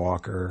Nathan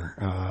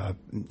Walker,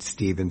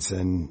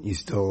 Stevenson, you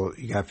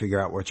got to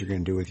figure out what you're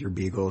going to do with your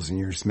Beagles and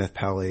your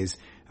Smith-Pellys.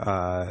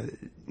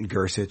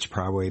 Gersich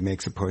probably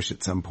makes a push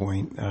at some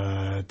point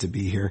to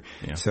be here.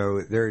 Yeah.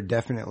 So there are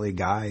definitely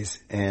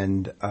guys,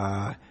 and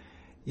for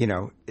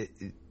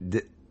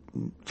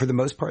the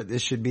most part,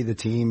 this should be the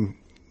team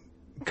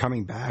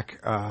coming back.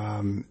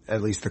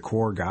 At least the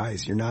core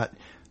guys. You're not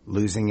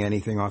losing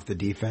anything off the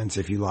defense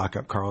if you lock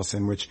up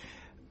Carlson, which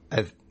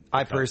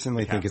I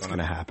personally think it's going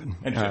to happen.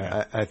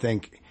 I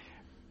think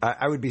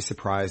I would be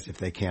surprised if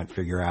they can't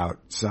figure out.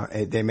 So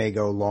they may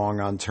go long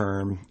on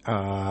term.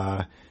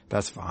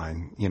 That's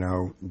fine.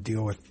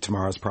 Deal with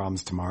tomorrow's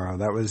problems tomorrow.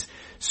 That was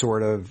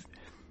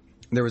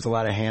there was a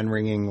lot of hand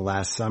wringing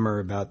last summer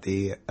about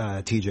the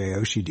TJ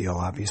Oshie deal,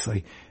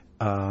 obviously.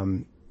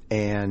 And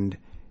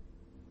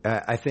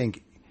I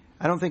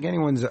don't think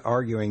anyone's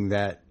arguing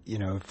that,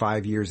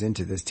 5 years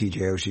into this,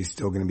 TJ Oshie's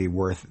still going to be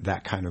worth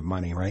that kind of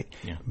money, right?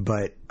 Yeah.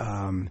 But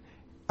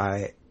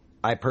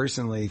I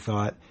personally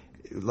thought,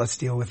 let's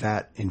deal with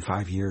that in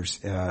 5 years.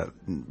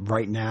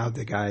 Right now,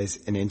 the guy's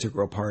an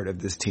integral part of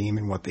this team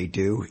and what they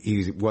do.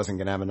 He wasn't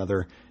going to have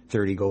another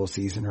 30-goal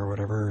season or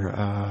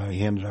whatever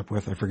he ended up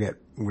with. I forget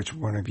which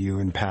one of you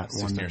and Pat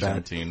won the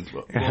bet. 17.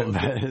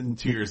 Well,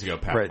 2 years ago,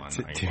 Pat won.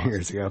 2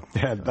 years ago.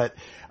 Yeah, but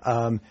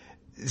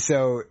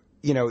so,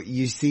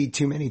 you see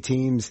too many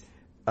teams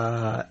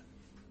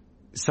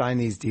sign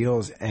these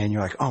deals and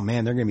you're like, oh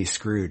man, they're going to be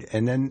screwed.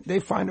 And then they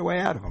find a way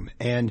out of them.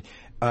 And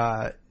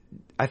I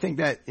think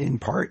that in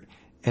part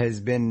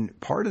has been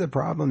part of the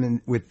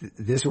problem with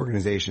this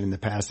organization in the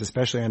past,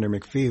 especially under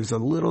McPhee, who's a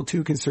little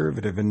too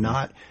conservative and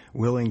not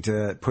willing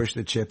to push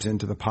the chips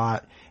into the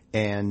pot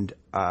and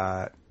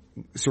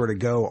sort of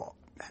go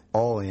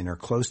all in or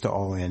close to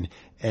all in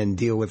and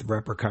deal with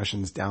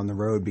repercussions down the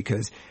road.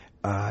 Because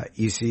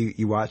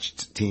you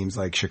watched teams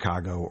like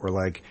Chicago or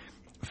like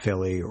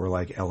Philly or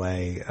like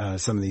LA,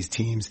 some of these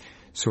teams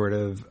sort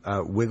of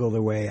wiggle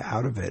their way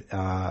out of it,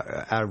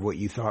 out of what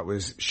you thought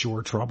was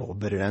sure trouble,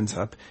 but it ends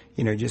up,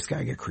 you just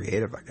gotta get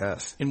creative, I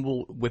guess. And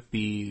with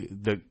the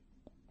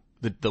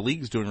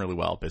league's doing really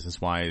well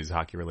business wise,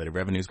 hockey related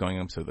revenue's going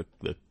up, so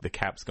the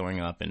cap's going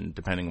up, and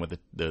depending on what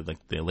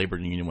the labor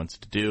union wants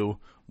to do,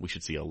 we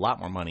should see a lot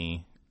more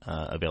money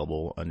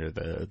available under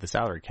the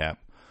salary cap.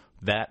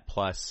 That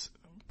plus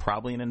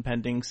probably an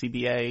impending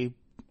CBA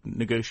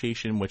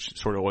negotiation, which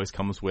sort of always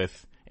comes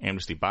with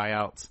amnesty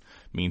buyouts,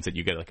 means that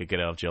you get like a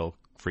get out of jail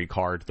free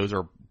card. Those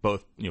are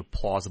both,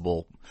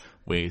 plausible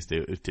ways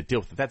to deal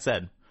with it. That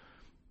said,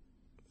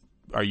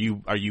 are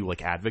you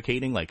like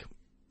advocating like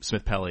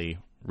Smith Pelly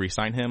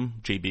re-sign him,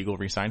 Jay Beagle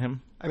re-sign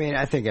him? I mean,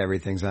 I think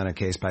everything's on a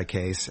case by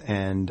case,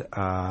 and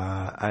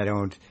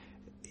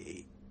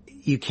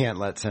you can't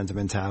let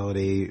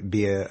sentimentality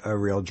be a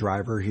real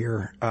driver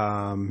here.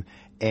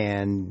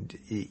 And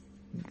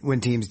when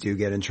teams do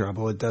get in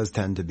trouble, it does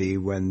tend to be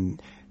when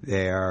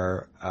they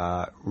are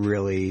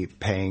really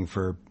paying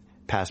for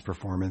past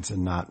performance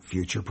and not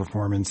future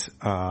performance.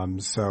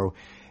 So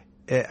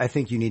I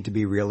think you need to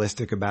be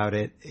realistic about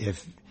it.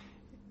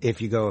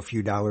 If you go a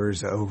few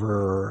dollars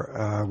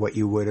over what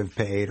you would have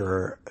paid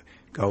or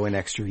go an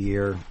extra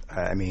year,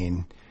 I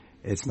mean,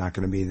 it's not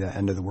going to be the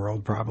end of the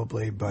world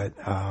probably, but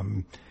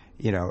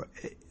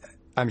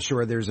I'm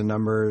sure there's a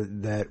number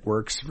that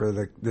works for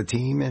the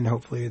team, and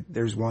hopefully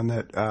there's one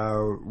that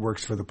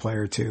works for the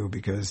player too,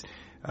 because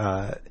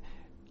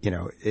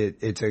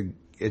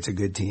it's a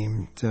good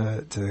team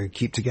to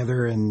keep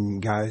together,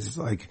 and guys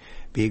like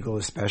Beagle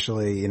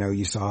especially,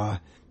 you saw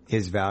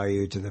his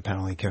value to the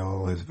penalty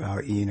kill, his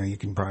value, you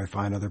can probably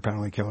find other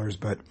penalty killers,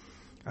 but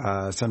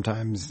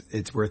sometimes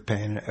it's worth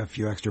paying a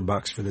few extra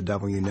bucks for the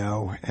devil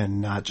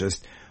and not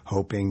just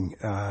hoping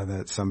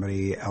that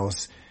somebody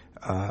else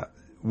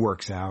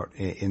works out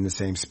in the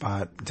same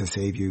spot to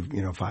save you,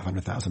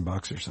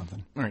 $500,000 or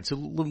something. All right. So,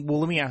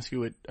 let me ask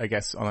you, I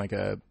guess, on like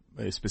a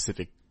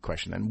specific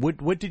question then.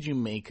 What did you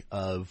make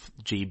of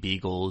Jay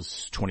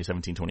Beagle's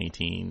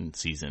 2017-2018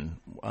 season?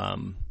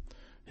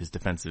 His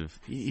defensive,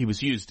 he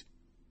was used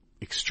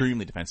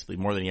extremely defensively,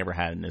 more than he ever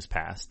had in his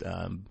past.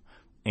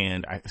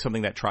 And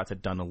something that Trotz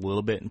had done a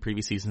little bit in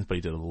previous seasons, but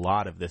he did a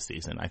lot of this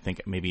season. I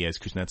think maybe as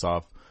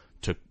Kuznetsov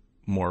took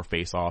more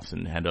face-offs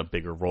and had a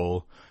bigger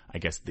role, I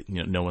guess,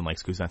 no one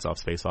likes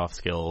Kuznetsov's face-off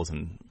skills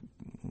and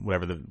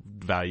whatever the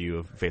value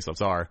of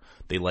face-offs are.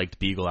 They liked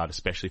Beagle out,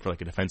 especially for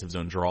like a defensive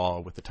zone draw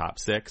with the top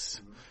six.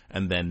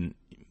 And then,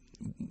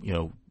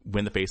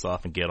 win the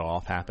face-off and get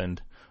off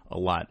happened a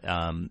lot.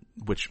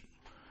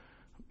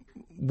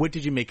 What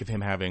did you make of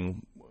him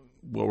having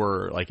what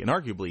were like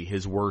inarguably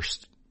his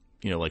worst,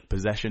 like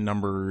possession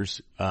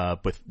numbers,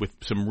 with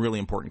some really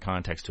important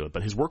context to it,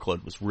 but his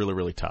workload was really,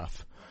 really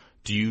tough.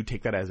 Do you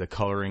take that as a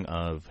coloring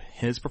of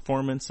his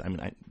performance? I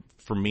mean,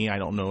 for me, I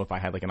don't know if I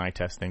had like an eye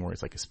test thing where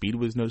it's like his speed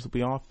was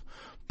noticeably off,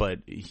 but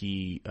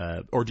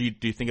or do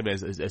you think of it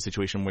as a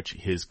situation in which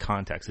his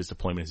context, his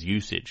deployment, his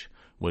usage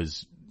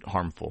was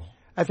harmful?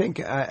 I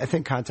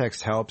think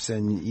context helps,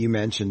 and you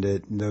mentioned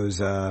it. Those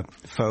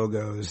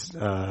Fogos,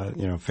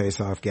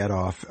 face off, get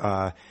off.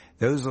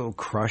 Those will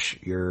crush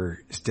your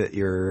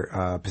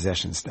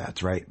possession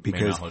stats, right?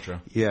 Because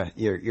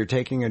you're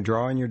taking a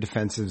draw in your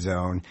defensive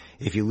zone.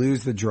 If you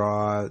lose the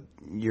draw,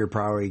 you're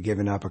probably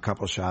giving up a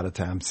couple shot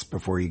attempts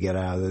before you get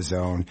out of the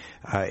zone.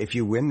 If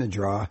you win the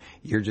draw,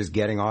 you're just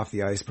getting off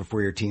the ice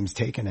before your team's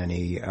taken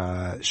any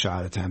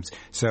shot attempts.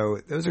 So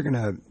those are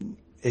gonna,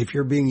 if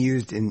you're being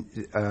used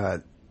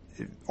in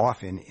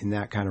often in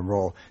that kind of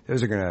role,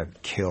 those are going to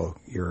kill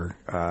your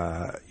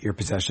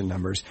possession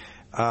numbers.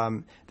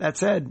 That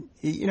said,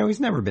 he's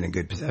never been a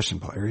good possession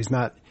player. It's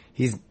not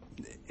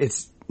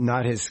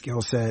his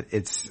skill set.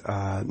 It's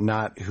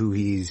not who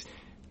he's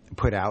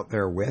put out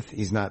there with.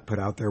 He's not put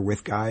out there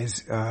with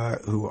guys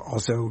who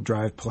also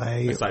drive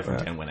play. Aside from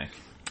Ken Winnick.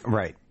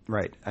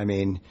 Right. I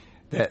mean,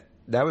 that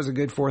was a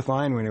good fourth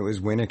line when it was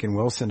Winnick and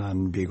Wilson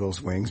on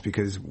Beagle's wings,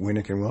 because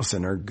Winnick and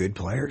Wilson are good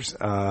players.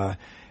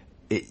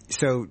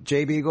 So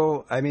Jay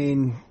Beagle, I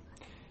mean,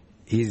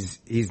 he's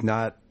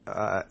not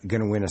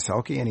going to win a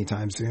Selke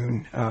anytime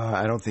soon.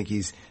 I don't think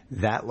he's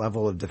that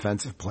level of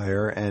defensive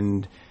player.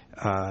 And,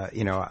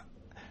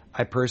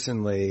 I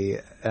personally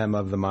am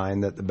of the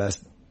mind that the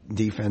best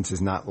defense is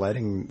not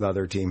letting the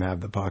other team have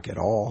the puck at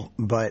all.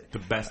 But the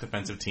best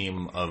defensive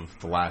team of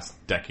the last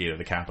decade of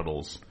the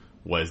Capitals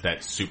was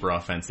that super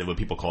offensive, what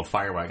people called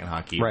fire wagon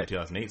hockey in the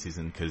 2008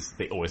 season, because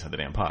they always had the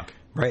damn puck.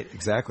 Right,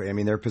 exactly. I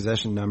mean, their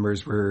possession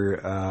numbers were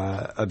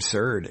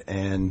absurd.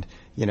 And,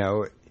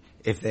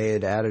 if they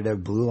had added a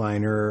blue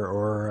liner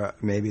or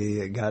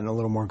maybe gotten a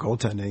little more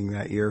goaltending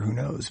that year, who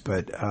knows?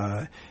 But,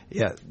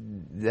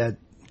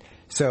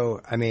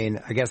 so, I mean,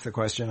 I guess the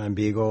question on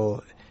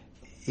Beagle,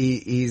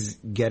 he's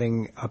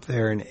getting up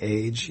there in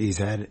age. He's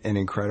had an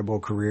incredible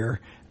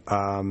career.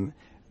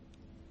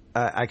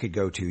 I could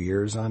go 2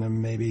 years on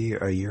him, maybe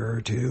a year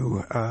or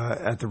two,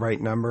 at the right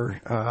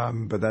number.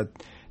 But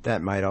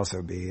that might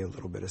also be a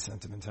little bit of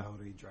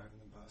sentimentality driving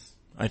the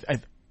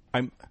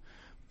bus.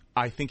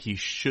 I think he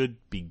should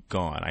be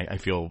gone. I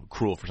feel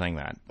cruel for saying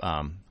that.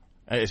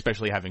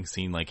 Especially having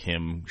seen like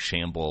him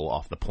shamble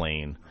off the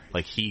plane.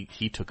 Like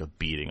he took a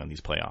beating on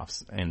these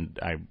playoffs, and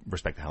I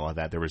respect the hell out of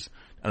that. There was,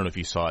 I don't know if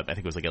you saw it, I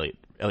think it was like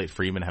Elliot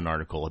Friedman had an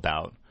article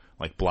about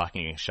like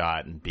blocking a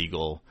shot, and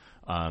Beagle,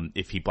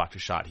 if he blocked a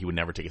shot, he would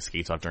never take his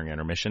skates off during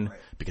intermission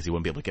because he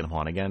wouldn't be able to get them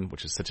on again,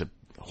 which is such a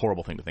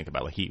horrible thing to think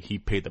about. Like he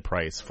paid the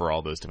price for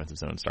all those defensive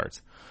zone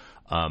starts.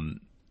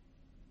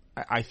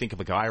 I think if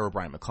a guy were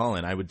Brian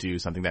McClellan, I would do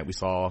something that we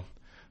saw,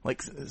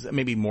 like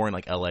maybe more in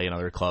like LA and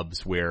other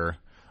clubs where,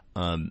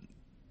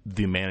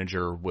 the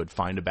manager would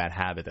find a bad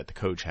habit that the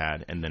coach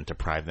had and then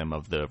deprive them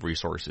of the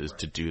resources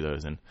to do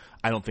those. And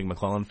I don't think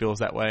McClellan feels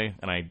that way,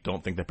 and I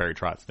don't think that Barry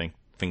Trotz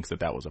thinks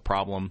that was a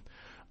problem.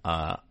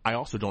 I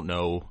also don't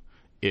know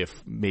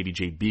if maybe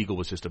Jay Beagle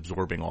was just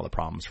absorbing all the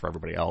problems for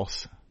everybody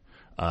else.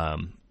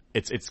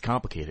 It's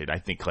complicated. I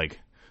think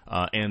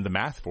and the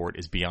math for it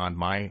is beyond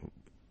my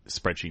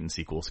spreadsheet and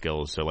SQL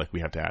skills. So we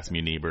have to ask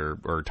Munib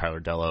or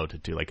Tyler Dello to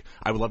do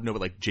I would love to know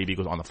what Jay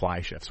Beagle's on the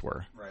fly shifts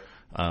were.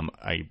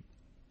 Right.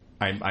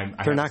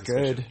 They're not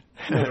good.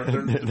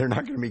 They're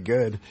not going to be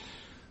good.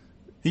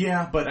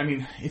 Yeah, but I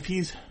mean, if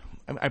he's,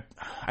 I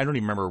don't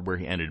even remember where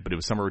he ended, but it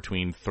was somewhere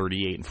between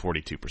 38 and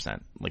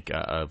 42%,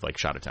 of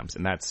shot attempts,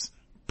 and that's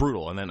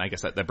brutal. And then I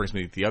guess that brings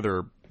me to the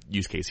other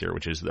use case here,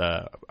 which is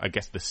I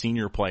guess the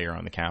senior player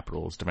on the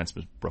Capitals,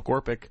 defenseman Brooke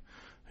Orpik,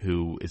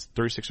 who is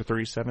 36 or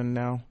 37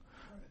 now,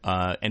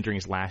 entering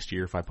his last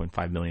year,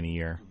 $5.5 million a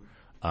year,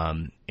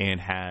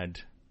 and had,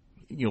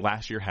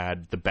 last year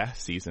had the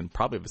best season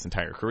probably of his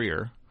entire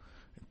career.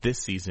 This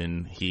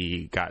season,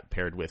 he got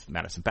paired with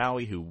Madison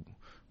Bowie, who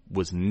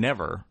was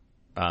never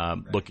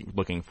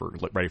looking for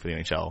ready for the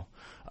NHL,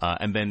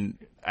 and then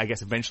I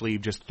guess eventually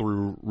just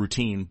through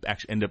routine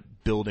actually ended up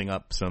building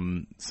up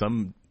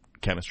some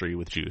chemistry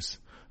with Juice,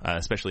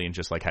 especially in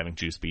just having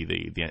Juice be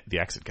the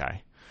exit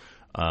guy.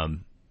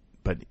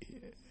 But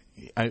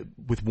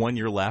with 1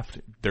 year left,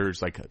 there's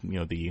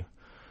the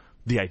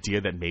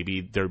idea that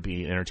maybe there'd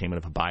be an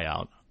entertainment of a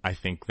buyout. I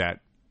think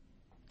that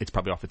it's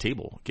probably off the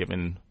table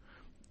given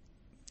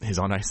his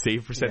on-ice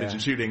save percentage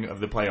and shooting of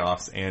the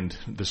playoffs and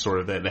the sort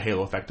of the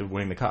halo effect of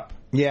winning the cup.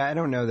 Yeah, I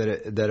don't know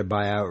that a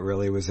buyout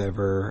really was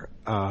ever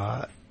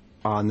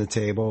on the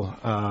table.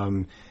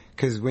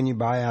 'Cause when you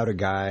buy out a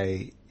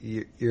guy,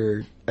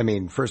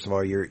 first of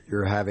all,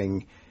 you're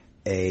having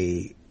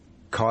a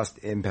cost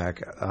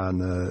impact on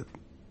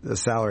the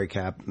salary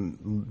cap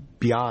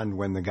beyond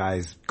when the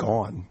guy's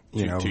gone,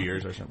 2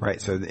 years or something. Right.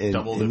 So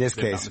in this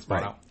case,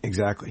 right,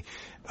 exactly.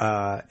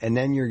 And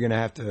then you're going to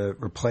have to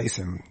replace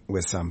him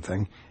with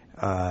something.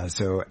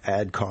 So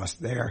add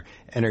cost there.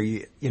 And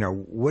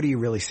what are you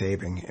really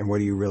saving and what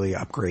are you really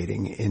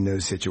upgrading in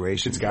those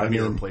situations? It's got to be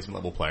a replacement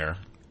level player.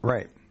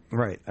 Right.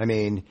 I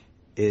mean,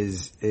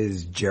 is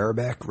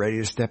Jerabek ready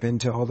to step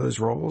into all those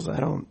roles? I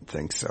don't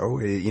think so.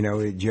 Do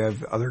you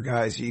have other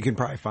guys? You can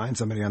probably find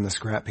somebody on the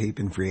scrap heap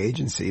in free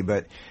agency,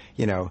 but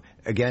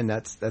again,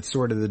 that's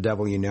sort of the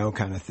devil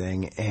kind of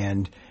thing.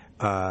 And,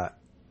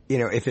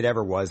 if it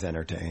ever was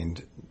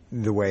entertained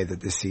the way that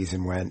this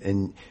season went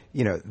and,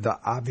 the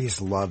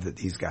obvious love that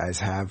these guys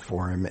have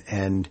for him.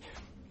 And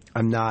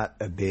I'm not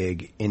a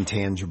big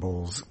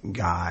intangibles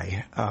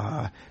guy,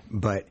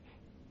 but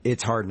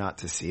it's hard not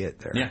to see it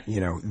there.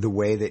 Yeah. The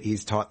way that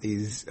he's taught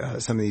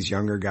some of these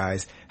younger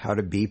guys how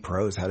to be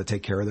pros, how to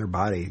take care of their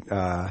body,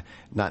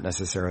 not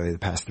necessarily the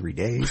past 3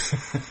 days,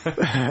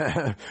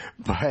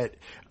 but,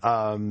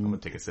 I'm going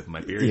to take a sip of my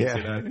beer.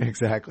 Yeah,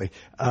 exactly.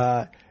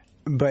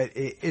 But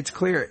it's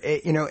clear,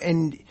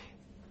 and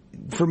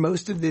for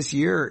most of this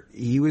year,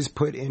 he was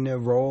put in a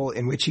role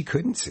in which he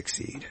couldn't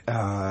succeed.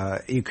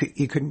 He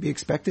couldn't be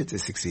expected to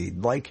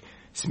succeed, like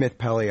Smith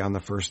Pelly on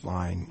the first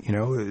line.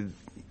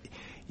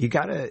 You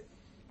gotta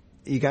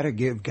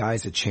give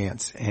guys a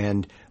chance.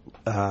 And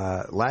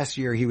last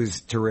year he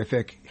was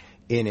terrific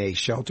in a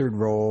sheltered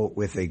role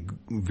with a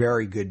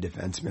very good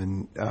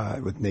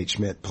defenseman, with Nate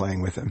Schmidt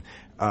playing with him.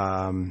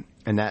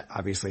 And that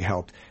obviously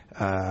helped.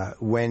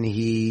 When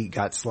he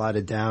got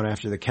slotted down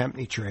after the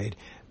Kempney trade,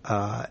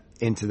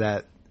 into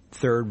that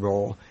third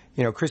role,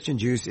 Christian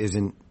Juice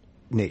isn't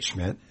Nate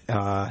Schmidt.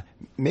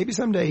 Maybe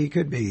someday he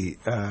could be,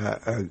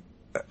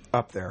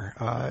 up there,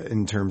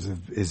 in terms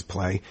of his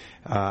play.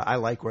 I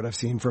like what I've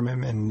seen from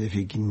him, and if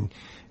he can,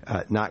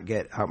 not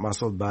get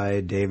outmuscled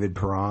by David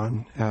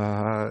Perron,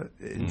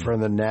 in front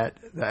of the net.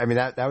 I mean,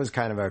 that was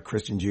kind of a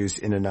Christian Juice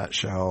in a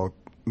nutshell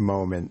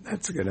moment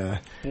that's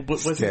gonna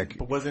stick.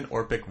 But wasn't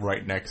Orpik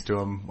right next to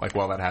him,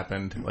 while that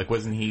happened?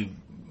 Wasn't he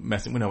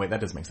messing? No, wait,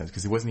 that doesn't make sense,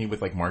 because wasn't he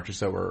with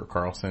Marchessault or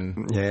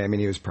Carlson? Yeah, I mean,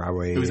 he was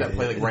probably. It was that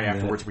play right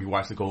afterwards where he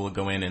watched the goal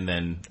go in and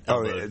then.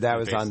 That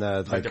was on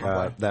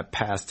the that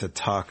pass to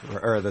Tuck,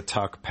 or the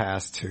Tuck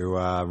pass to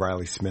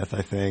Riley Smith,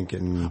 I think.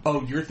 And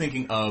you're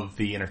thinking of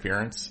the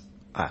interference?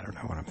 I don't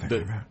know what I'm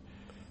thinking about.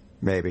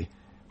 Maybe.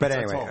 But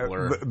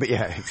anyway, but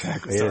yeah,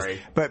 exactly. Sorry.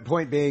 But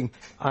point being,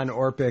 on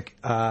Orpik,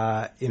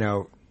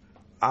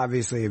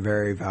 obviously a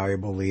very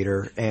valuable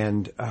leader,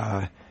 and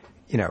I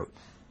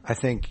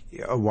think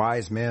a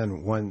wise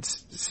man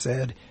once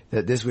said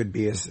that this would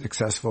be a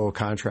successful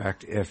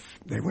contract if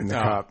they win the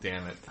cup.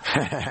 Damn it.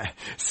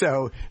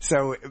 So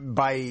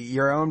by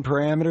your own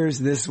parameters,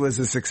 this was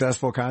a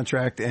successful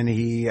contract, and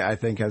he, I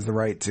think, has the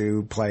right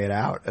to play it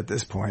out at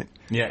this point.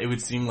 Yeah, it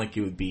would seem like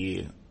it would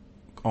be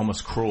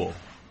almost cruel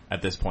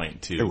at this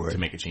point to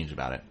make a change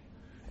about it.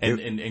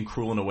 And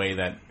cruel in a way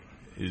that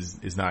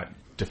is not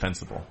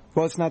defensible.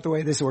 Well, it's not the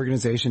way this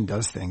organization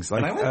does things.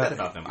 And I like that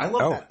about them. I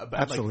love that.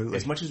 Absolutely.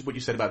 As much as what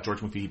you said about George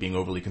McPhee being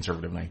overly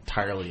conservative, and I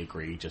entirely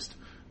agree, just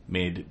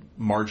made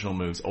marginal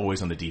moves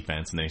always on the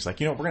defense, and then he's like,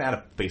 we're going to add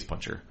a face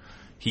puncher.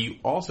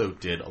 he also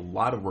did a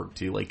lot of work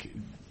to like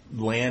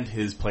land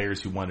his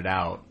players who wanted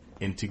out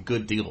into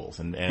good deals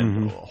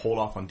and hold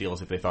off on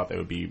deals if they thought they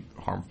would be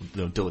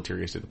harmful,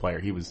 deleterious to the player.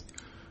 He was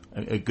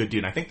a good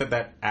dude. And I think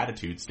that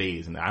attitude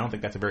stays, and I don't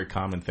think that's a very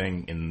common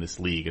thing in this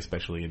league,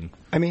 especially in.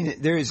 I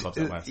mean, there's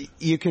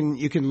you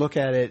can look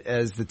at it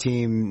as the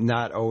team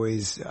not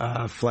always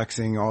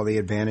flexing all the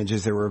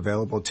advantages that were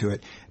available to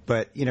it,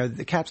 but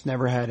the Caps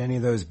never had any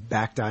of those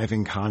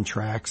backdiving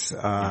contracts.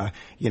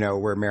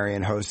 Where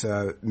Marian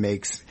Hossa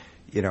makes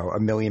 $1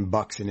 million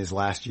in his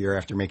last year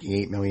after making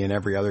 $8 million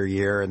every other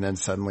year, and then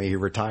suddenly he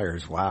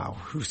retires. Wow,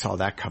 who saw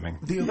that coming?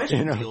 The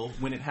Ovechkin deal,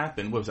 when it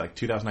happened, what was it, like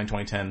 2009,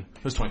 2010?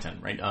 It was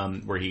 2010,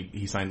 right? Where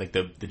he signed like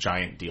the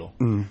giant deal.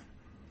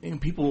 And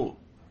people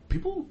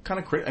kind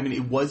of I mean,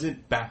 it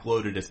wasn't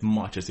backloaded as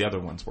much as the other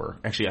ones were.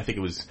 Actually, I think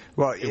it was.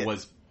 Well, it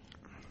was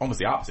almost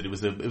the opposite. It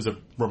was a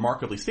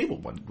remarkably stable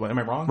one. Am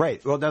I wrong?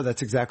 Right. Well, no,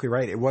 that's exactly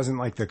right. It wasn't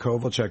like the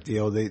Kovalchuk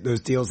deal.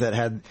 Those deals that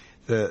had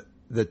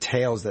the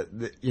tails that,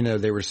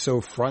 they were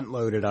so front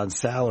loaded on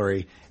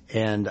salary,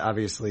 and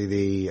obviously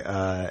the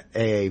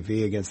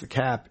AAV against the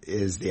cap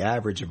is the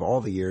average of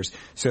all the years,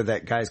 so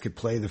that guys could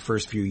play the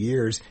first few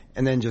years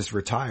and then just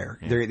retire.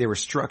 Yeah. They were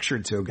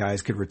structured so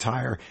guys could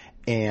retire,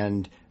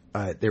 and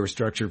they were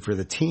structured for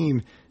the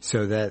team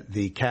so that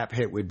the cap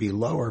hit would be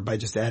lower by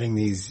just adding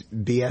these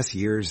BS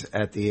years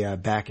at the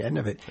back end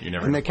of it.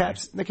 And the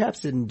Caps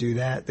didn't do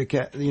that.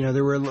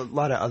 There were a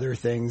lot of other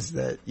things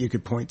that you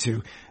could point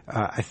to.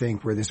 I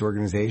think where this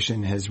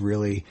organization has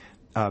really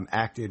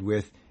acted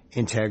with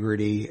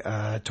integrity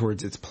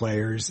towards its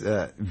players.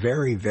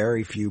 Very,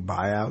 very few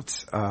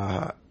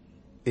buyouts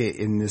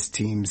in this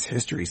team's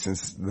history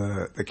since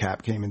the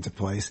cap came into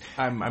place.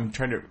 I'm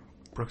trying to.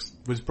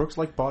 Was Brooks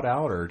like bought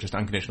out or just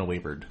unconditional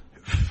waived?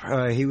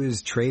 He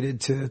was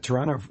traded to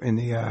Toronto in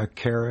the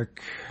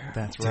Carrick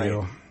That's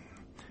deal. Right.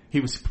 He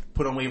was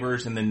put on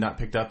waivers and then not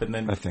picked up, and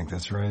then I think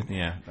that's right.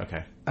 Yeah.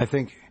 Okay. I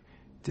think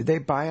did they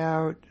buy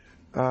out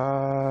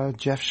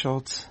Jeff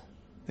Schultz?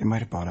 They might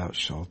have bought out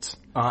Schultz.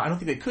 I don't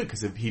think they could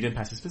because he didn't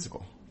pass his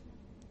physical.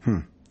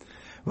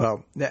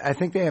 Well, I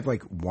think they have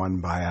like one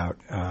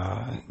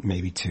buyout,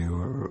 maybe two.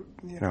 Or,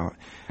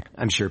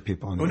 I'm sure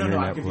people on the internet.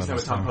 I'm confused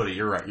with Tom Poti.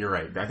 You're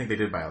right. I think they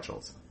did buy out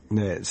Schultz.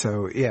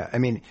 So yeah, I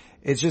mean,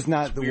 it's just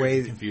not the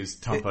way.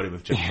 Confused Tom Poti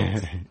with Jeff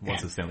Schultz.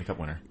 Once a Stanley Cup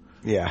winner.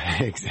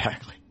 Yeah,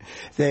 exactly.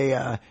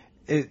 The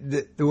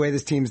way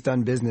this team's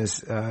done business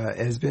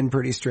has been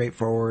pretty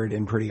straightforward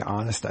and pretty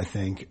honest, I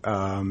think.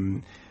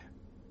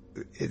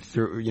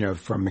 Through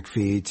from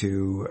McPhee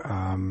to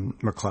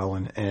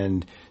McClellan,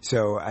 and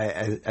so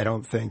I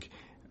don't think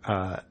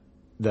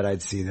that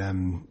I'd see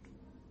them.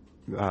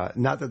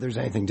 Not that there's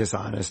anything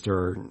dishonest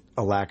or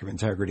a lack of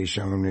integrity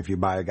shown if you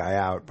buy a guy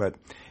out, but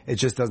it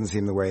just doesn't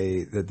seem the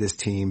way that this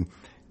team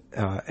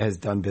has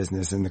done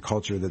business and the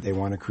culture that they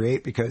want to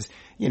create. Because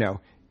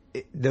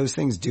those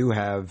things do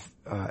have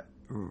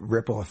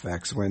ripple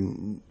effects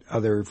when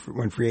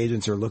free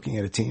agents are looking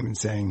at a team and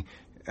saying,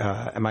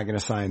 "Am I going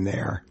to sign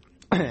there?"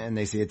 And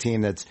they see a team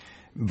that's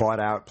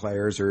bought out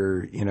players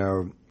or,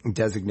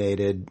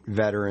 designated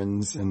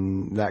veterans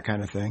and that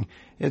kind of thing.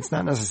 It's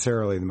not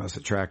necessarily the most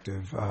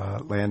attractive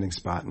landing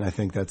spot. And I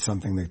think that's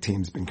something the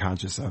team's been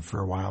conscious of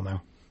for a while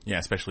now. Yeah,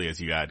 especially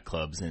as you add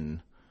clubs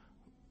in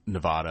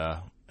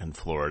Nevada and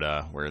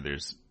Florida where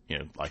there's,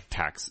 like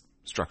tax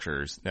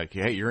structures. Like,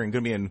 hey, you're going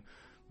to be in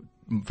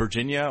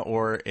Virginia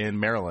or in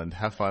Maryland.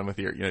 Have fun with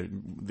your,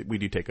 we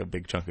do take a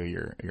big chunk of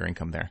your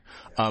income there.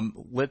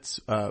 Let's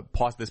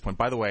pause at this point.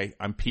 By the way,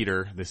 I'm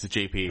Peter. This is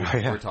JP. Oh,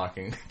 yeah. We're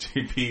talking.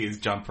 JP is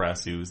John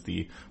Press, who's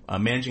the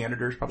managing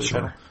editor, probably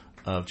sure.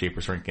 Of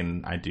Japers Rink,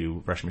 and I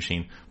do Russian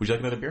Machine. Would you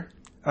like another beer?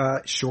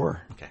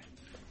 Sure. Okay.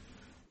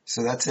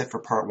 So that's it for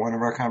part one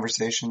of our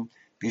conversation.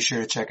 Be sure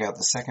to check out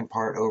the second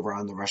part over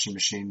on the Russian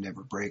Machine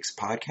Never Breaks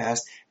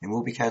podcast, and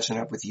we'll be catching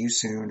up with you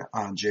soon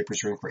on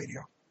Japers Rink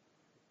Radio.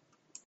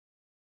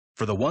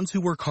 For the ones who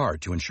work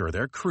hard to ensure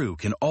their crew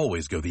can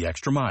always go the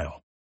extra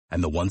mile,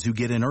 and the ones who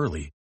get in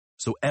early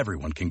so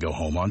everyone can go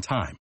home on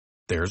time,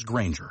 there's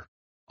Grainger,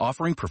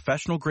 offering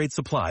professional-grade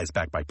supplies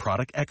backed by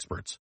product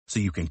experts so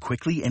you can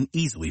quickly and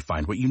easily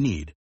find what you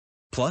need.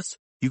 Plus,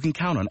 you can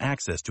count on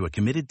access to a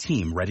committed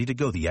team ready to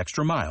go the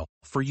extra mile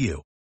for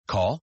you.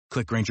 Call,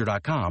 click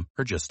Grainger.com,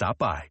 or just stop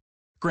by.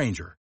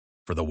 Grainger,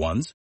 for the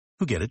ones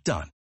who get it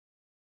done.